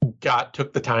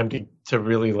took the time to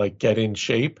really like get in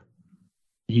shape.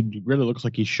 He really looks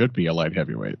like he should be a light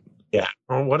heavyweight. Yeah.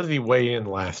 Well, what did he weigh in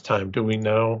last time? Do we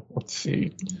know? Let's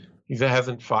see. He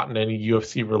hasn't fought in any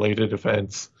UFC related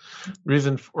events.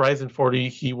 Ryzen 40,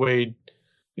 he weighed,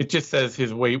 it just says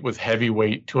his weight was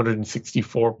heavyweight,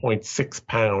 264.6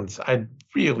 pounds.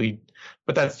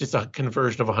 But that's just a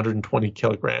conversion of 120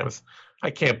 kilograms. I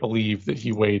can't believe that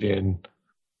he weighed in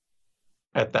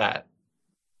at that.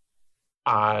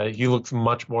 He looks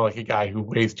much more like a guy who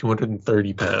weighs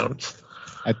 230 pounds.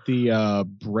 At the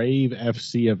Brave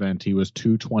FC event, he was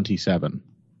 227.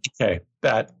 Okay,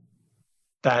 that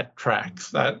tracks.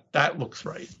 That looks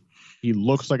right. He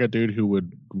looks like a dude who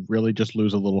would really just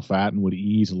lose a little fat and would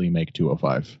easily make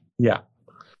 205. Yeah.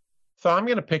 So I'm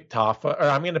going to pick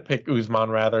I'm going to pick Usman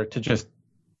rather to just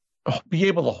be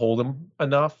able to hold him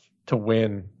enough to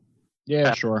win.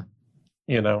 Yeah, sure.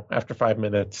 After 5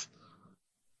 minutes.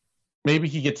 Maybe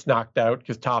he gets knocked out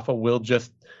because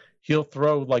Tafa he'll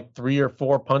throw like 3 or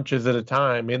 4 punches at a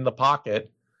time in the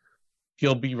pocket.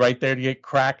 He'll be right there to get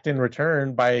cracked in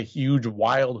return by a huge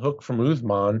wild hook from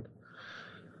Usman.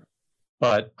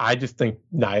 But I just think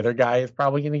neither guy is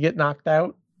probably going to get knocked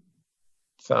out.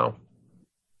 So.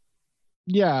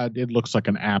 Yeah, it looks like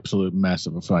an absolute mess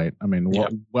of a fight. I mean,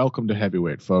 welcome to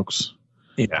heavyweight, folks.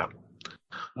 Yeah.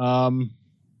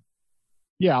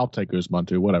 Yeah, I'll take Usman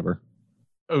too, whatever.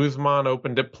 Usman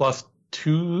opened at plus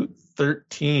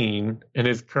 213 and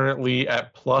is currently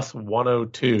at plus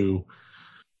 102.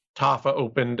 Tafa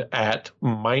opened at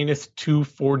minus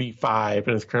 245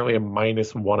 and is currently at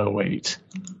minus 108.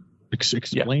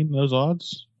 Explain those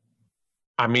odds.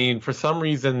 I mean, for some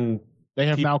reason they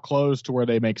have now closed to where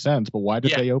they make sense, but why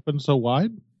did they open so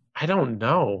wide? I don't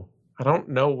know. I don't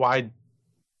know why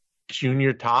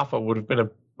Junior Tafa would have been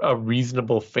a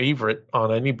reasonable favorite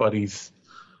on anybody's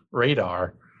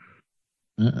radar.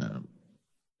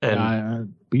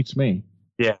 Beats me.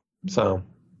 Yeah, so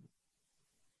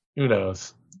who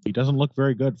knows? He doesn't look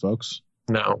very good, folks.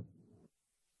 No.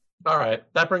 All right,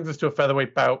 that brings us to a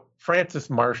featherweight bout. Francis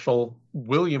Marshall,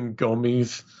 William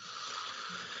Gomes,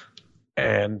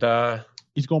 and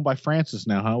he's going by Francis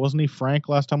now, huh? Wasn't he Frank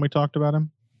last time we talked about him?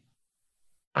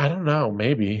 I don't know,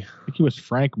 maybe. I think he was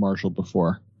Frank Marshall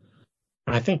before.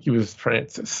 I think he was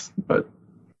Francis, but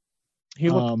he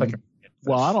looked like a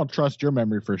well, I don't trust your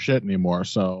memory for shit anymore,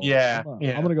 so I'm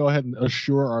going to go ahead and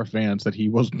assure our fans that he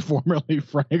wasn't formerly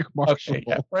Frank Marshall.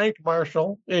 Okay, Frank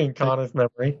Marshall in Connor's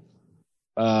memory.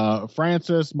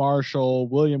 Francis Marshall,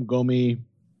 William Gomes.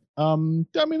 I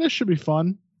mean, this should be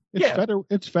fun. It's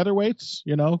featherweights,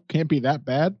 can't be that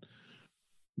bad.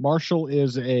 Marshall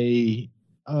is I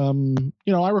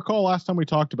recall last time we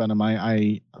talked about him,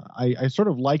 I sort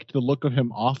of liked the look of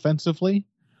him offensively.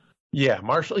 Yeah,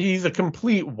 Marshall, he's a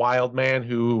complete wild man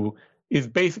who is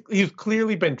basically, he's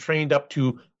clearly been trained up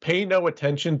to pay no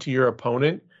attention to your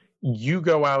opponent. You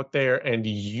go out there and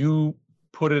you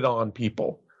put it on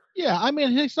people. Yeah, I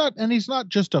mean, he's not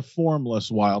just a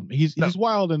formless wild. He's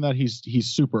wild in that he's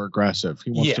super aggressive.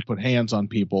 He wants to put hands on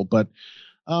people, but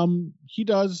he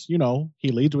does,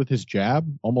 he leads with his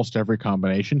jab almost every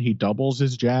combination. He doubles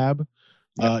his jab.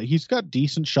 Yep. He's got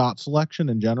decent shot selection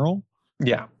in general.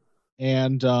 Yeah.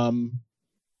 And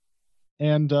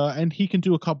he can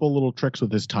do a couple little tricks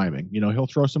with his timing. He'll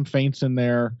throw some feints in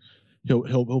there.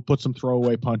 He'll put some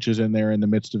throwaway punches in there in the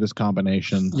midst of his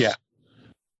combinations. Yeah.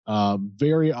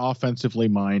 Very offensively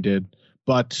minded,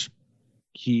 but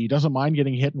he doesn't mind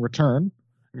getting hit in return.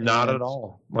 Not at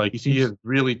all. Like, he has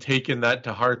really taken that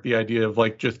to heart, the idea of,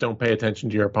 like, just don't pay attention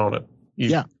to your opponent.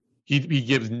 He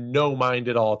gives no mind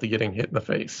at all to getting hit in the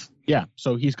face. Yeah,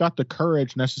 so he's got the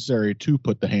courage necessary to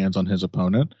put the hands on his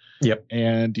opponent. Yep.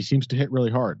 And he seems to hit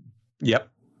really hard. Yep.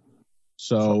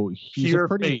 So he's a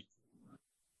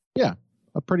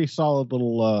pretty solid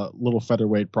little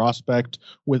featherweight prospect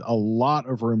with a lot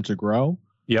of room to grow.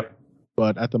 Yep.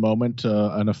 But at the moment,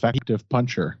 an effective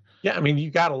puncher. Yeah, I mean, you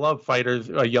gotta love fighters.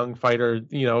 A young fighter,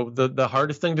 the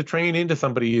hardest thing to train into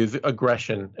somebody is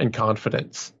aggression and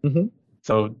confidence. Mm-hmm.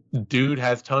 So, dude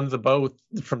has tons of both.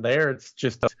 From there, it's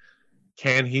just,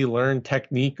 can he learn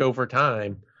technique over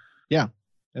time? Yeah,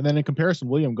 and then in comparison,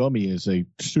 William Gomi is a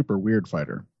super weird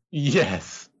fighter.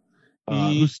 Yes,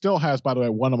 who still has, by the way,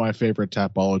 one of my favorite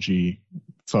Tapology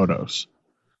photos.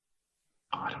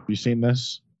 Have you seen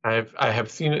this? I have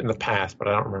seen it in the past, but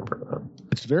I don't remember them.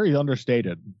 It's very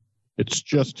understated. It's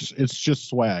just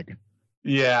swag.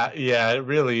 Yeah, it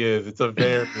really is. It's a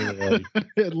very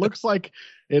it looks like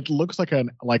an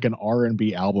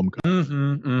R&B album cover.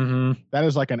 Mm-hmm, mm-hmm. That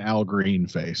is like an Al Green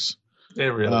face. It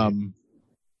really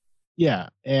yeah,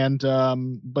 and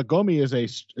but Gomi is a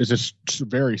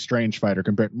very strange fighter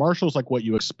compared. Marshall's like what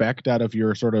you expect out of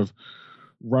your sort of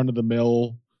run of the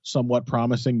mill, somewhat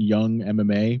promising young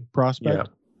MMA prospect. Yeah.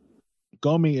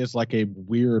 Gomi is like a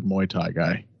weird Muay Thai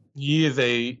guy. He is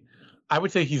I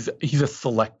would say he's a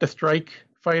select-a-strike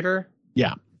fighter.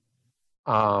 Yeah.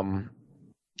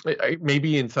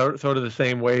 Maybe in sort of the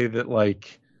same way that,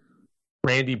 like,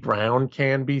 Randy Brown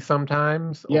can be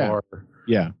sometimes. Yeah.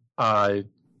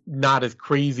 Not as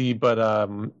crazy, but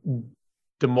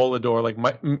Demolador, like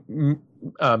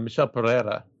Michel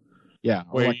Pereira. Yeah,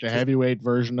 or like the heavyweight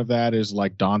version of that is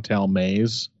like Dontel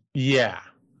Mays. Yeah.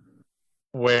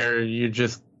 Where you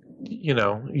just,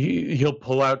 he'll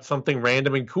pull out something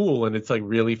random and cool, and it's like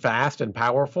really fast and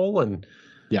powerful, and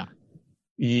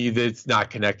it's not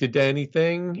connected to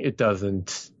anything. It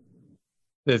doesn't.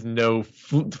 There's no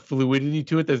fluidity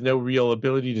to it. There's no real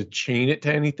ability to chain it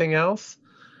to anything else.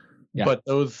 Yeah. But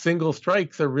those single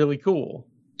strikes are really cool.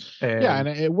 And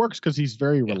it works because he's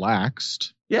very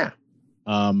relaxed. Yeah.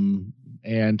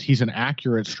 And he's an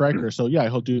accurate striker. So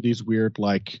he'll do these weird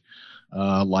like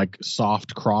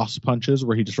soft cross punches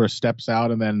where he just sort of steps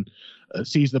out and then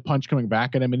sees the punch coming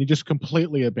back at him, and he just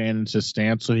completely abandons his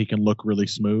stance so he can look really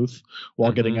smooth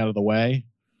while getting out of the way.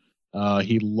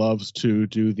 He loves to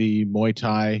do the Muay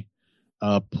Thai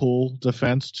pull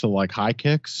defense to like high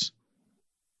kicks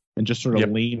and just sort of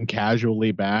lean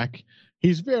casually back.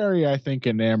 He's very, I think,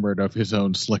 enamored of his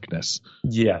own slickness.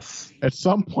 Yes. At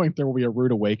some point, there will be a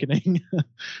rude awakening.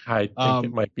 I think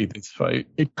it might be this fight.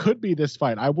 It could be this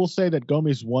fight. I will say that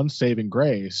Gomi's one saving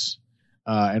grace,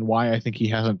 and why I think he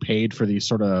hasn't paid for these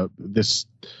sort of this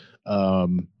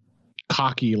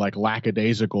cocky, like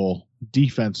lackadaisical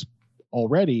defense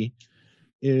already,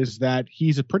 is that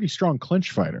he's a pretty strong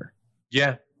clinch fighter.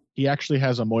 Yeah. He actually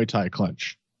has a Muay Thai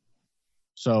clinch.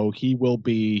 So he will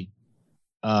be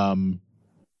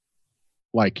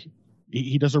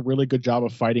he does a really good job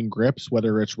of fighting grips,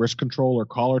 whether it's wrist control or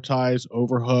collar ties,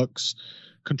 overhooks,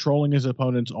 controlling his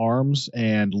opponent's arms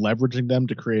and leveraging them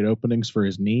to create openings for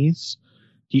his knees.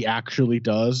 He actually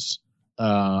does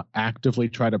actively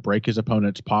try to break his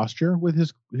opponent's posture with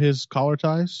his collar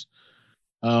ties.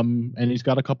 And he's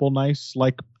got a couple nice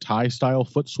like Thai style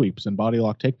foot sweeps and body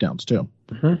lock takedowns too.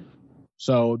 Mm-hmm.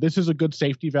 So this is a good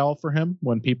safety valve for him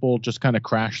when people just kind of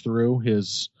crash through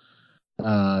his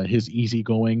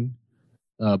easygoing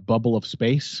bubble of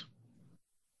space.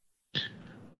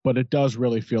 But it does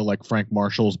really feel like Frank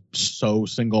Marshall's so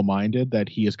single-minded that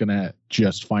he is going to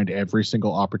just find every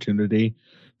single opportunity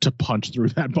to punch through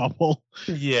that bubble.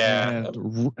 Yeah.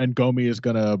 And Gomi is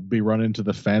going to be run into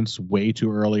the fence way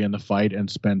too early in the fight and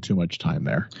spend too much time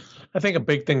there. I think a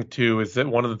big thing, too, is that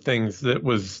one of the things that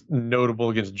was notable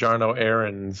against Jarno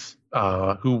Aarons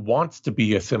who wants to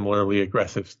be a similarly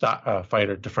aggressive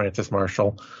fighter to Francis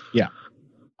Marshall. Yeah.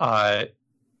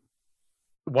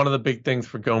 One of the big things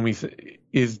for Gomes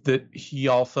is that he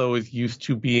also is used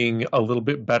to being a little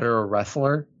bit better a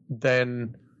wrestler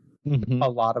than a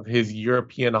lot of his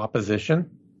European opposition.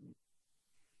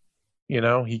 You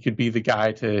know, he could be the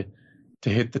guy to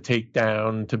hit the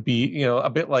takedown, to be, you know, a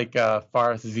bit like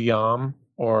Faris Ziam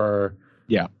or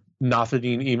Nasruddin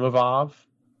Imavov.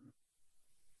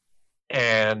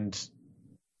 And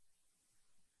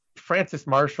Francis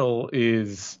Marshall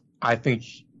is, I think,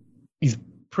 he's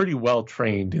pretty well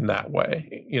trained in that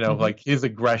way. You know, like his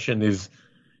aggression it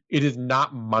is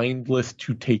not mindless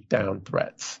to take down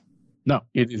threats. No.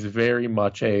 It is very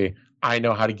much I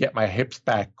know how to get my hips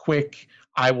back quick.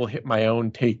 I will hit my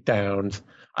own takedowns.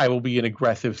 I will be an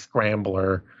aggressive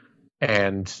scrambler,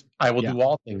 and I will do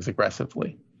all things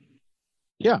aggressively.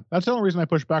 Yeah, that's the only reason I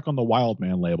push back on the wild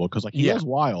man label, because like he is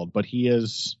wild, but he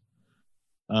is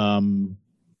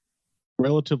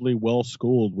relatively well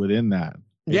schooled within that.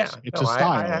 It's a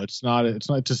style. It's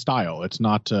a style. It's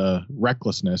not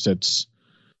recklessness. It's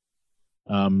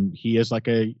he is like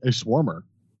a swarmer.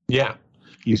 Yeah.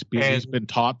 He's been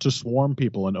taught to swarm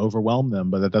people and overwhelm them,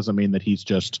 but that doesn't mean that he's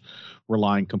just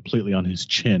relying completely on his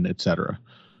chin, etc.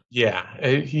 Yeah.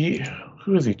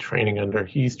 Who is he training under?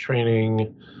 He's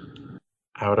training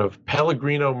out of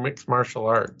Pellegrino Mixed Martial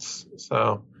Arts.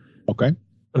 So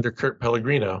under Kurt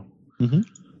Pellegrino.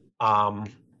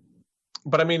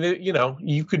 But I mean, you know,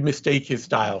 you could mistake his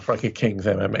style for like a King's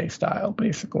MMA style,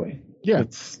 basically. Yeah.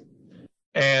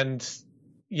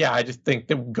 I just think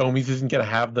that Gomes isn't going to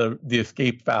have the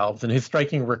escape valves, and his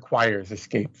striking requires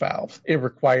escape valves. It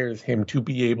requires him to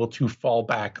be able to fall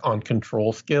back on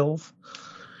control skills,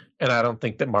 and I don't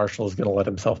think that Marshall is going to let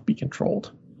himself be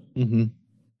controlled.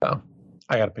 So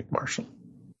I got to pick Marshall.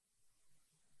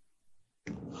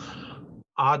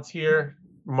 Odds here: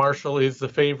 Marshall is the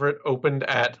favorite, opened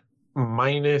at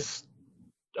minus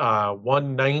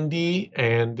 190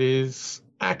 and is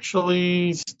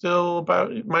actually still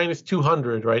about minus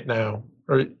 200 right now,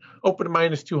 or open at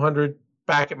minus 200,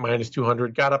 back at minus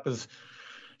 200, got up as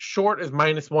short as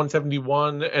minus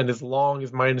 171 and as long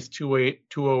as minus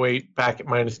 208, back at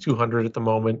minus 200 at the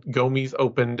moment. Gomes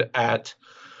opened at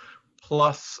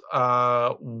plus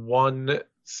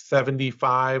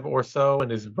 175 or so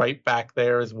and is right back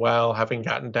there as well, having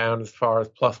gotten down as far as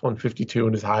plus 152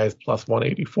 and as high as plus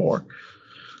 184.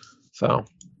 So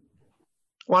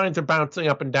lines are bouncing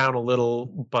up and down a little,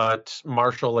 but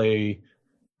Marshall a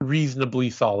reasonably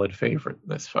solid favorite in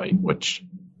this fight, which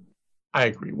I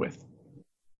agree with.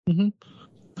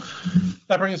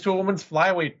 That brings us to a women's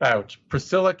flyweight bout.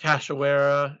 Priscilla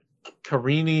Cachoeira,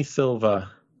 Karine Silva.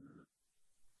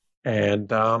 And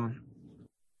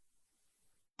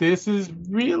this is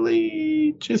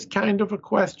really just kind of a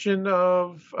question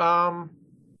of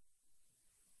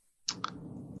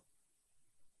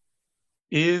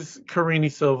is Karine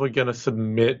Silva going to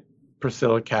submit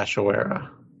Priscilla Cachoeira?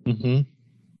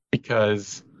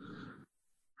 Because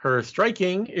her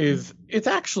striking it's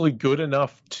actually good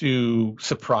enough to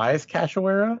surprise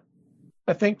Cachoeira,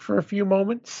 I think, for a few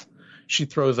moments. She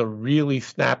throws a really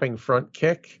snapping front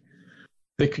kick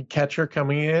that could catch her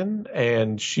coming in,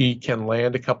 and she can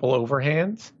land a couple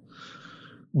overhands.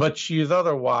 But she is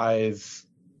otherwise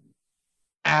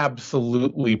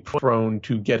absolutely prone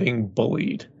to getting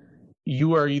bullied.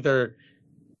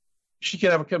 She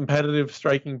can have a competitive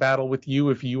striking battle with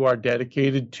you if you are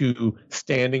dedicated to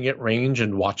standing at range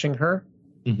and watching her.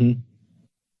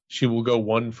 She will go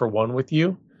 1-for-1 with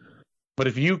you. But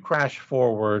if you crash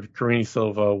forward, Karine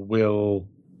Silva will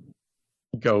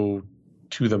go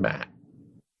to the mat.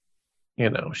 You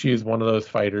know, she is one of those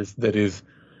fighters that is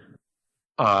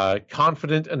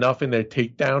confident enough in their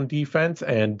takedown defense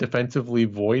and defensively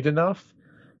void enough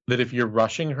that if you're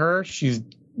rushing her, she's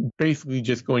basically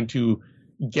just going to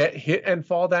get hit and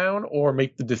fall down or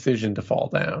make the decision to fall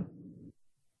down.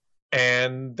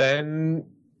 And then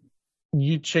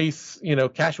you chase,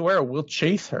 Cachoeira will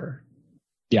chase her.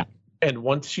 Yeah. And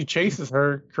once she chases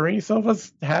her, Karine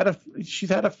Silva's had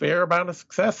a fair amount of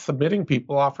success submitting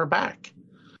people off her back.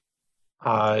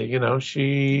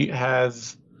 She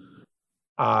has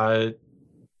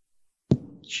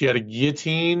she had a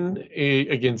guillotine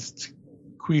against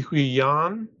Qihui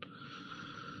Yan.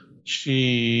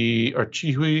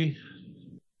 Chihui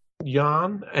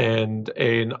Yan, and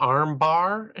an arm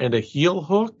bar and a heel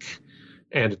hook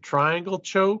and a triangle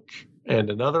choke and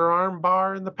another arm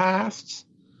bar in the past.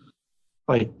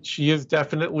 Like, she has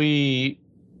definitely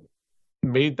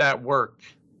made that work.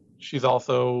 She's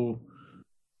also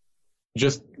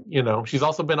she's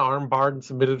also been arm barred and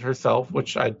submitted herself,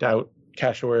 which I doubt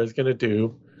Cachoeira is going to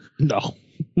do. No.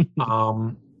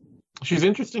 She's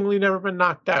interestingly never been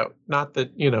knocked out. Not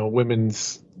that,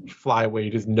 women's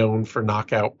flyweight is known for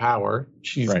knockout power.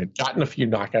 She's gotten a few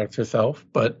knockouts herself,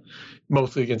 but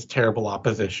mostly against terrible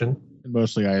opposition. And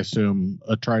mostly, I assume,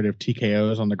 a tried of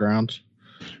TKOs on the ground.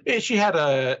 She had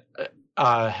a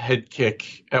head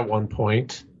kick at one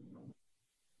point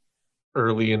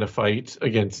early in a fight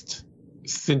against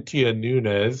Cynthia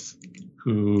Nunes,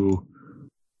 who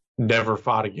never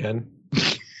fought again.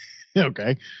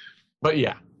 Okay. But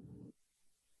yeah.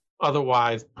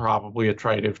 Otherwise, probably a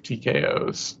tried of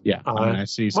TKOs. Yeah, I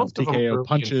see some TKO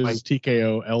punches,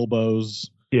 TKO elbows.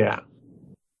 Yeah.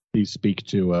 These speak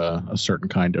to a certain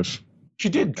kind of... She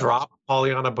did drop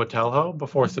Poliana Botelho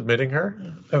before submitting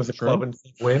her. That was a club and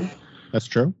win. That's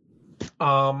true.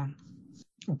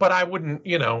 But I wouldn't,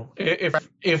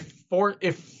 if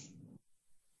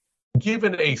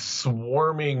given a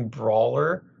swarming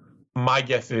brawler, my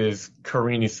guess is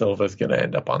Karine Silva is going to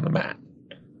end up on the mat.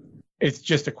 It's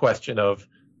just a question of,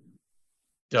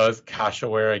 does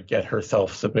Cachoeira get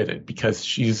herself submitted? Because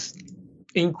she's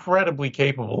incredibly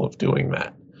capable of doing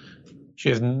that. She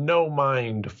has no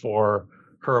mind for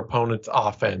her opponent's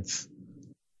offense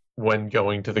when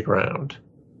going to the ground.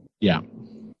 Yeah.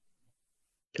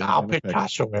 I'll pick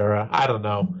Cachoeira. I don't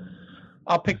know.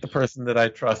 I'll pick the person that I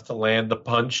trust to land the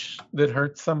punch that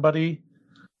hurts somebody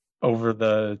over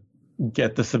the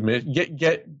get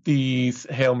the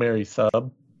Hail Mary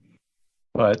sub.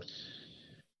 But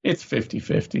it's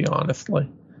 50-50, honestly.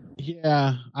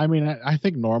 Yeah, I mean, I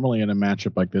think normally in a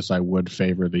matchup like this, I would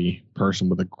favor the person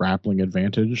with a grappling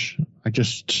advantage. I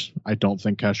don't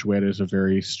think Cachoeira is a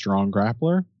very strong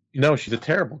grappler. No, she's a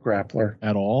terrible grappler.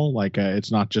 At all. Like,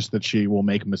 it's not just that she will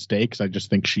make mistakes. I just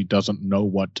think she doesn't know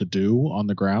what to do on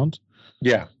the ground.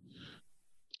 Yeah.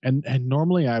 And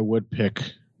normally I would pick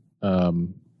a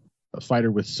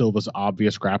fighter with Silva's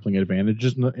obvious grappling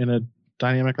advantages in a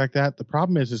dynamic like that. The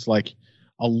problem is like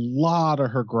a lot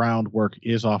of her groundwork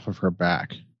is off of her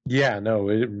back. Yeah, no,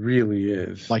 it really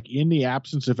is. Like, in the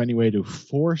absence of any way to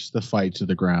force the fight to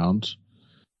the ground,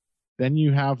 then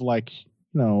you have, like,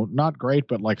 not great,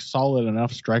 but like solid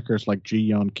enough strikers like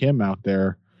Ji Yeon Kim out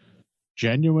there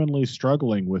genuinely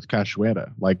struggling with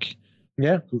Cachoeira. Like,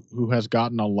 yeah, who has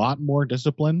gotten a lot more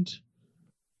disciplined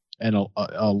and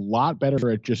a lot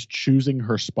better at just choosing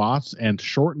her spots and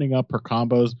shortening up her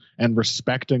combos and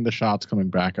respecting the shots coming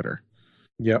back at her.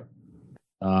 Yep.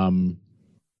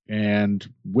 And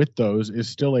with those is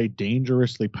still a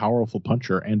dangerously powerful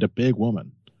puncher and a big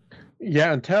woman.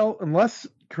 Yeah, unless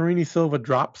Karine Silva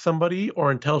drops somebody or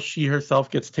until she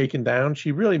herself gets taken down,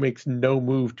 she really makes no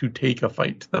move to take a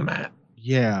fight to the mat.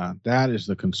 Yeah, that is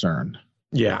the concern.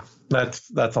 Yeah, that's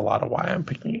a lot of why I'm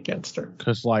picking against her.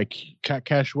 Because, like,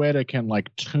 Cachoeira can,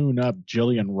 like, tune up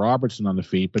Jillian Robertson on the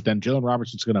feet, but then Jillian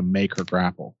Robertson's going to make her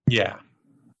grapple. Yeah.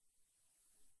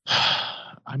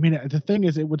 I mean, the thing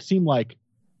is, it would seem like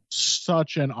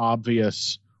such an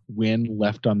obvious win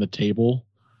left on the table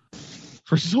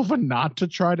for Silva not to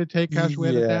try to take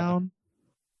Cachoeira down.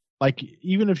 Like,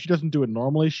 even if she doesn't do it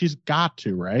normally, she's got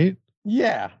to, right?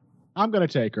 Yeah. I'm going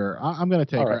to take her. I'm going to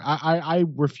take her. I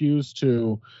refuse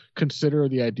to consider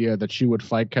the idea that she would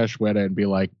fight Cachoeira and be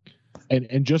like,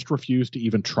 and just refuse to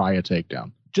even try a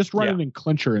takedown. Just run it in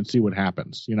clincher and see what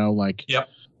happens. Yep.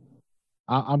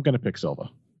 I'm going to pick Silva.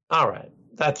 All right.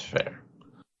 That's fair.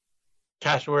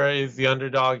 Cachoeira is the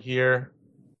underdog here.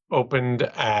 Opened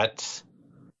at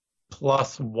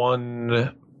plus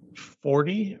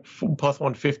 140, plus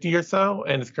 150 or so,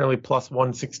 and it's currently plus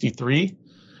 163.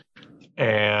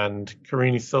 And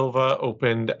Karine Silva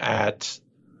opened at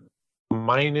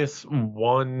minus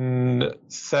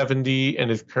 170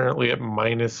 and is currently at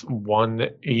minus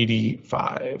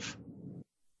 185.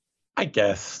 I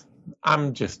guess.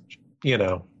 I'm just,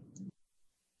 I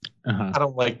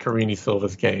don't like Karine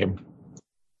Silva's game.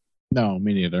 No,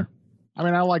 me neither. I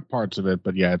mean, I like parts of it,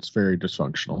 but yeah, it's very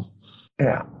dysfunctional.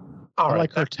 Yeah. I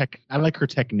like her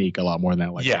technique a lot more than I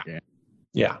like her game.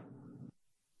 Yeah.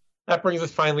 That brings us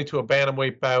finally to a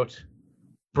bantamweight bout.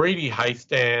 Brady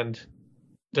Highstand,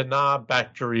 Dana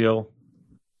Bakhtarial.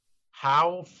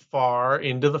 How far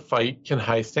into the fight can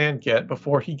Highstand get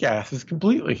before he gasses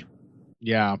completely?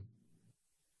 Yeah.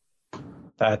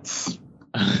 That's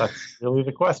really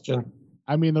the question.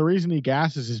 I mean, the reason he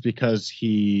gasses is because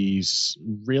he's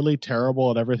really terrible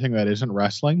at everything that isn't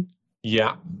wrestling.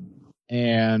 Yeah.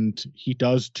 And he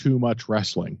does too much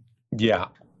wrestling. Yeah.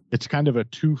 It's kind of a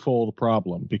twofold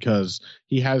problem because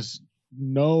he has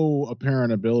no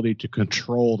apparent ability to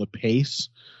control the pace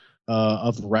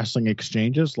of wrestling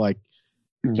exchanges. Like,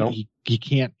 nope. he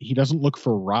can't, he doesn't look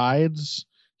for rides.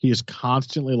 He is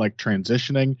constantly like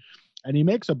transitioning, and he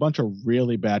makes a bunch of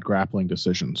really bad grappling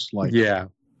decisions. Like, yeah.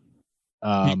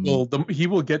 He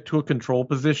will get to a control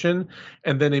position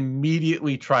and then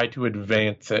immediately try to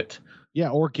advance it. Yeah,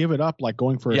 or give it up, like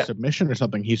going for a submission or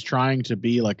something. He's trying to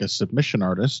be like a submission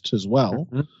artist as well.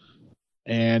 Mm-hmm.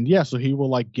 And yeah, so he will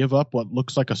like give up what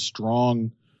looks like a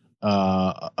strong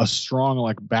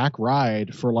like back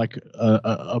ride for like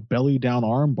a belly down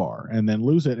arm bar, and then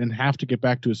lose it and have to get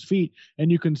back to his feet.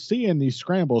 And you can see in these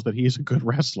scrambles that he's a good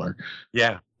wrestler.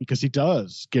 Yeah, because he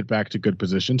does get back to good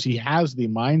positions. He has the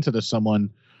mindset of someone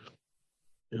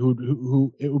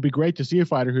who it would be great to see a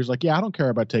fighter who's like, yeah, I don't care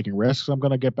about taking risks. I'm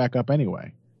going to get back up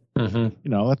anyway. Mm-hmm. You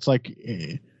know, that's like,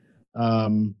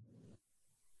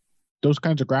 those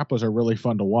kinds of grapplers are really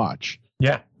fun to watch.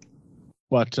 Yeah.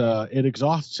 But it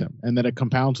exhausts him. And then it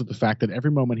compounds with the fact that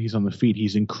every moment he's on the feet,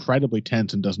 he's incredibly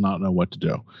tense and does not know what to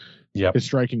do. Yeah. His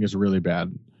striking is really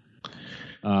bad.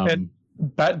 And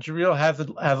Jareel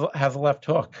has a left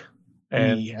hook.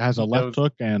 And he has a left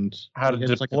hook and how to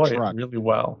deploy it really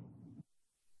well.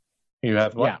 You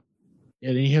have what? Yeah.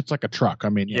 And he hits like a truck. I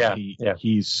mean,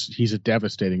 he's a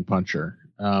devastating puncher.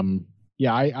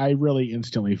 I really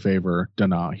instantly favor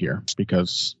Dana here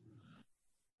because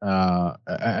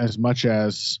as much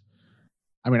as,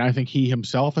 I mean, I think he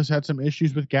himself has had some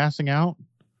issues with gassing out,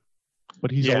 but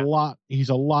he's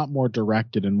a lot more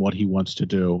directed in what he wants to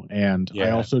do. And I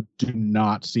also do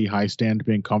not see High Stand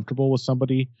being comfortable with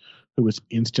somebody who is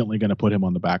instantly going to put him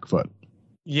on the back foot.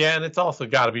 Yeah, and it's also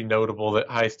got to be notable that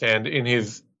High Stand in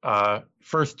his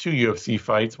first 2 UFC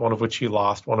fights, one of which he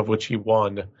lost, one of which he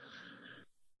won,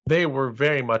 they were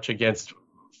very much against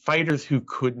fighters who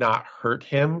could not hurt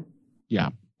him. Yeah.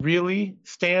 Really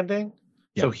standing.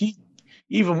 Yeah.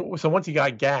 So once he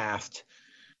got gassed,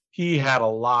 he had a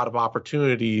lot of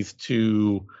opportunities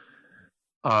to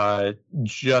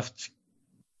just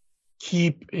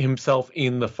keep himself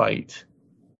in the fight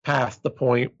past the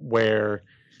point where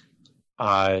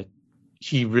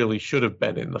he really should have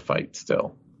been in the fight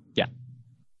still. Yeah.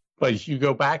 But if you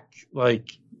go back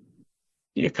like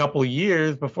a couple of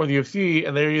years before the UFC,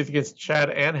 and there he is against Chad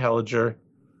Anheliger,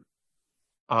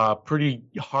 pretty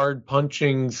hard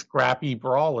punching, scrappy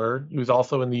brawler who's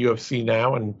also in the UFC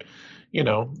now, and you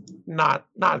know, not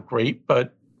great,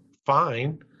 but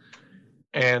fine.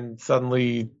 And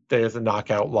suddenly there's a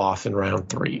knockout loss in round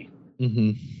 3.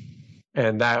 Mm-hmm.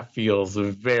 And that feels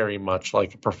very much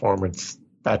like a performance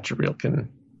that Jareel can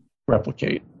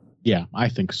replicate. Yeah, I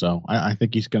think so. I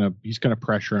think he's gonna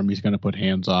pressure him. He's gonna put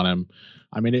hands on him.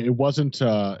 I mean, it wasn't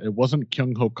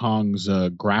Kyung Ho Kong's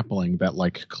grappling that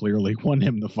like clearly won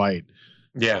him the fight.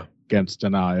 Yeah, against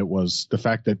Dana. It was the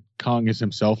fact that Kong is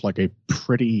himself like a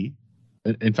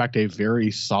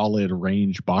very solid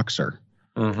range boxer.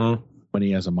 Mm-hmm. When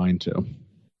he has a mind to.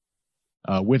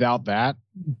 Without that,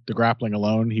 the grappling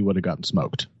alone, he would have gotten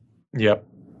smoked. Yep.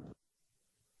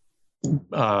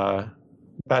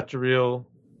 Jareel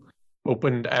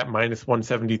opened at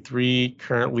 -173,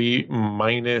 currently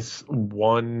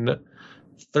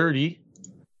 -130,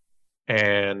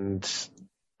 and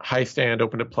High Stand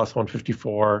opened at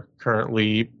 +154,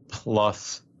 currently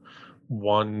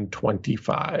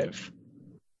 +125.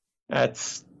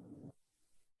 That's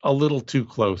a little too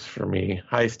close for me.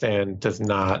 High Stand does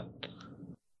not.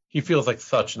 He feels like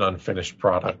such an unfinished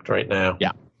product right now.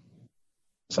 Yeah.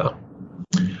 So,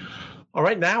 all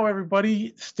right, now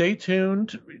everybody, stay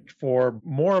tuned for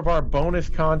more of our bonus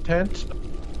content.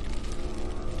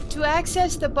 To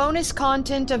access the bonus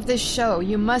content of this show,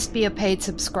 you must be a paid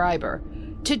subscriber.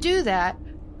 To do that,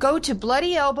 go to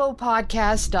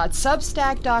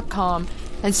bloodyelbowpodcast.substack.com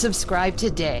and subscribe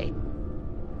today.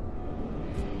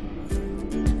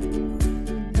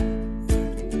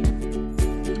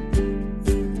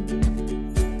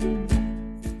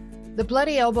 The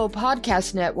Bloody Elbow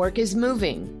Podcast Network is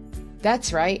moving.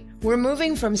 That's right, we're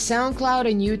moving from SoundCloud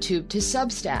and YouTube to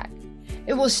Substack.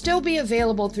 It will still be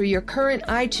available through your current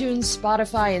iTunes,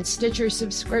 Spotify, and Stitcher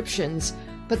subscriptions,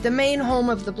 but the main home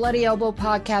of the Bloody Elbow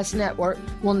Podcast Network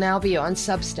will now be on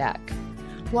Substack.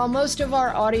 While most of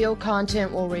our audio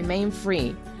content will remain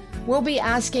free, we'll be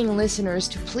asking listeners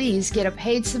to please get a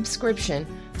paid subscription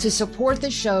to support the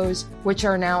shows, which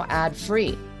are now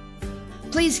ad-free.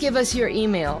 Please give us your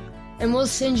email, and we'll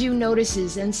send you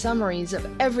notices and summaries of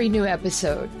every new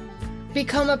episode.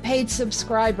 Become a paid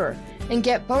subscriber and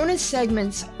get bonus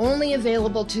segments only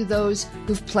available to those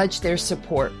who've pledged their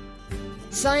support.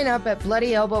 Sign up at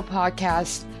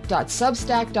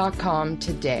bloodyelbowpodcast.substack.com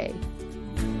today.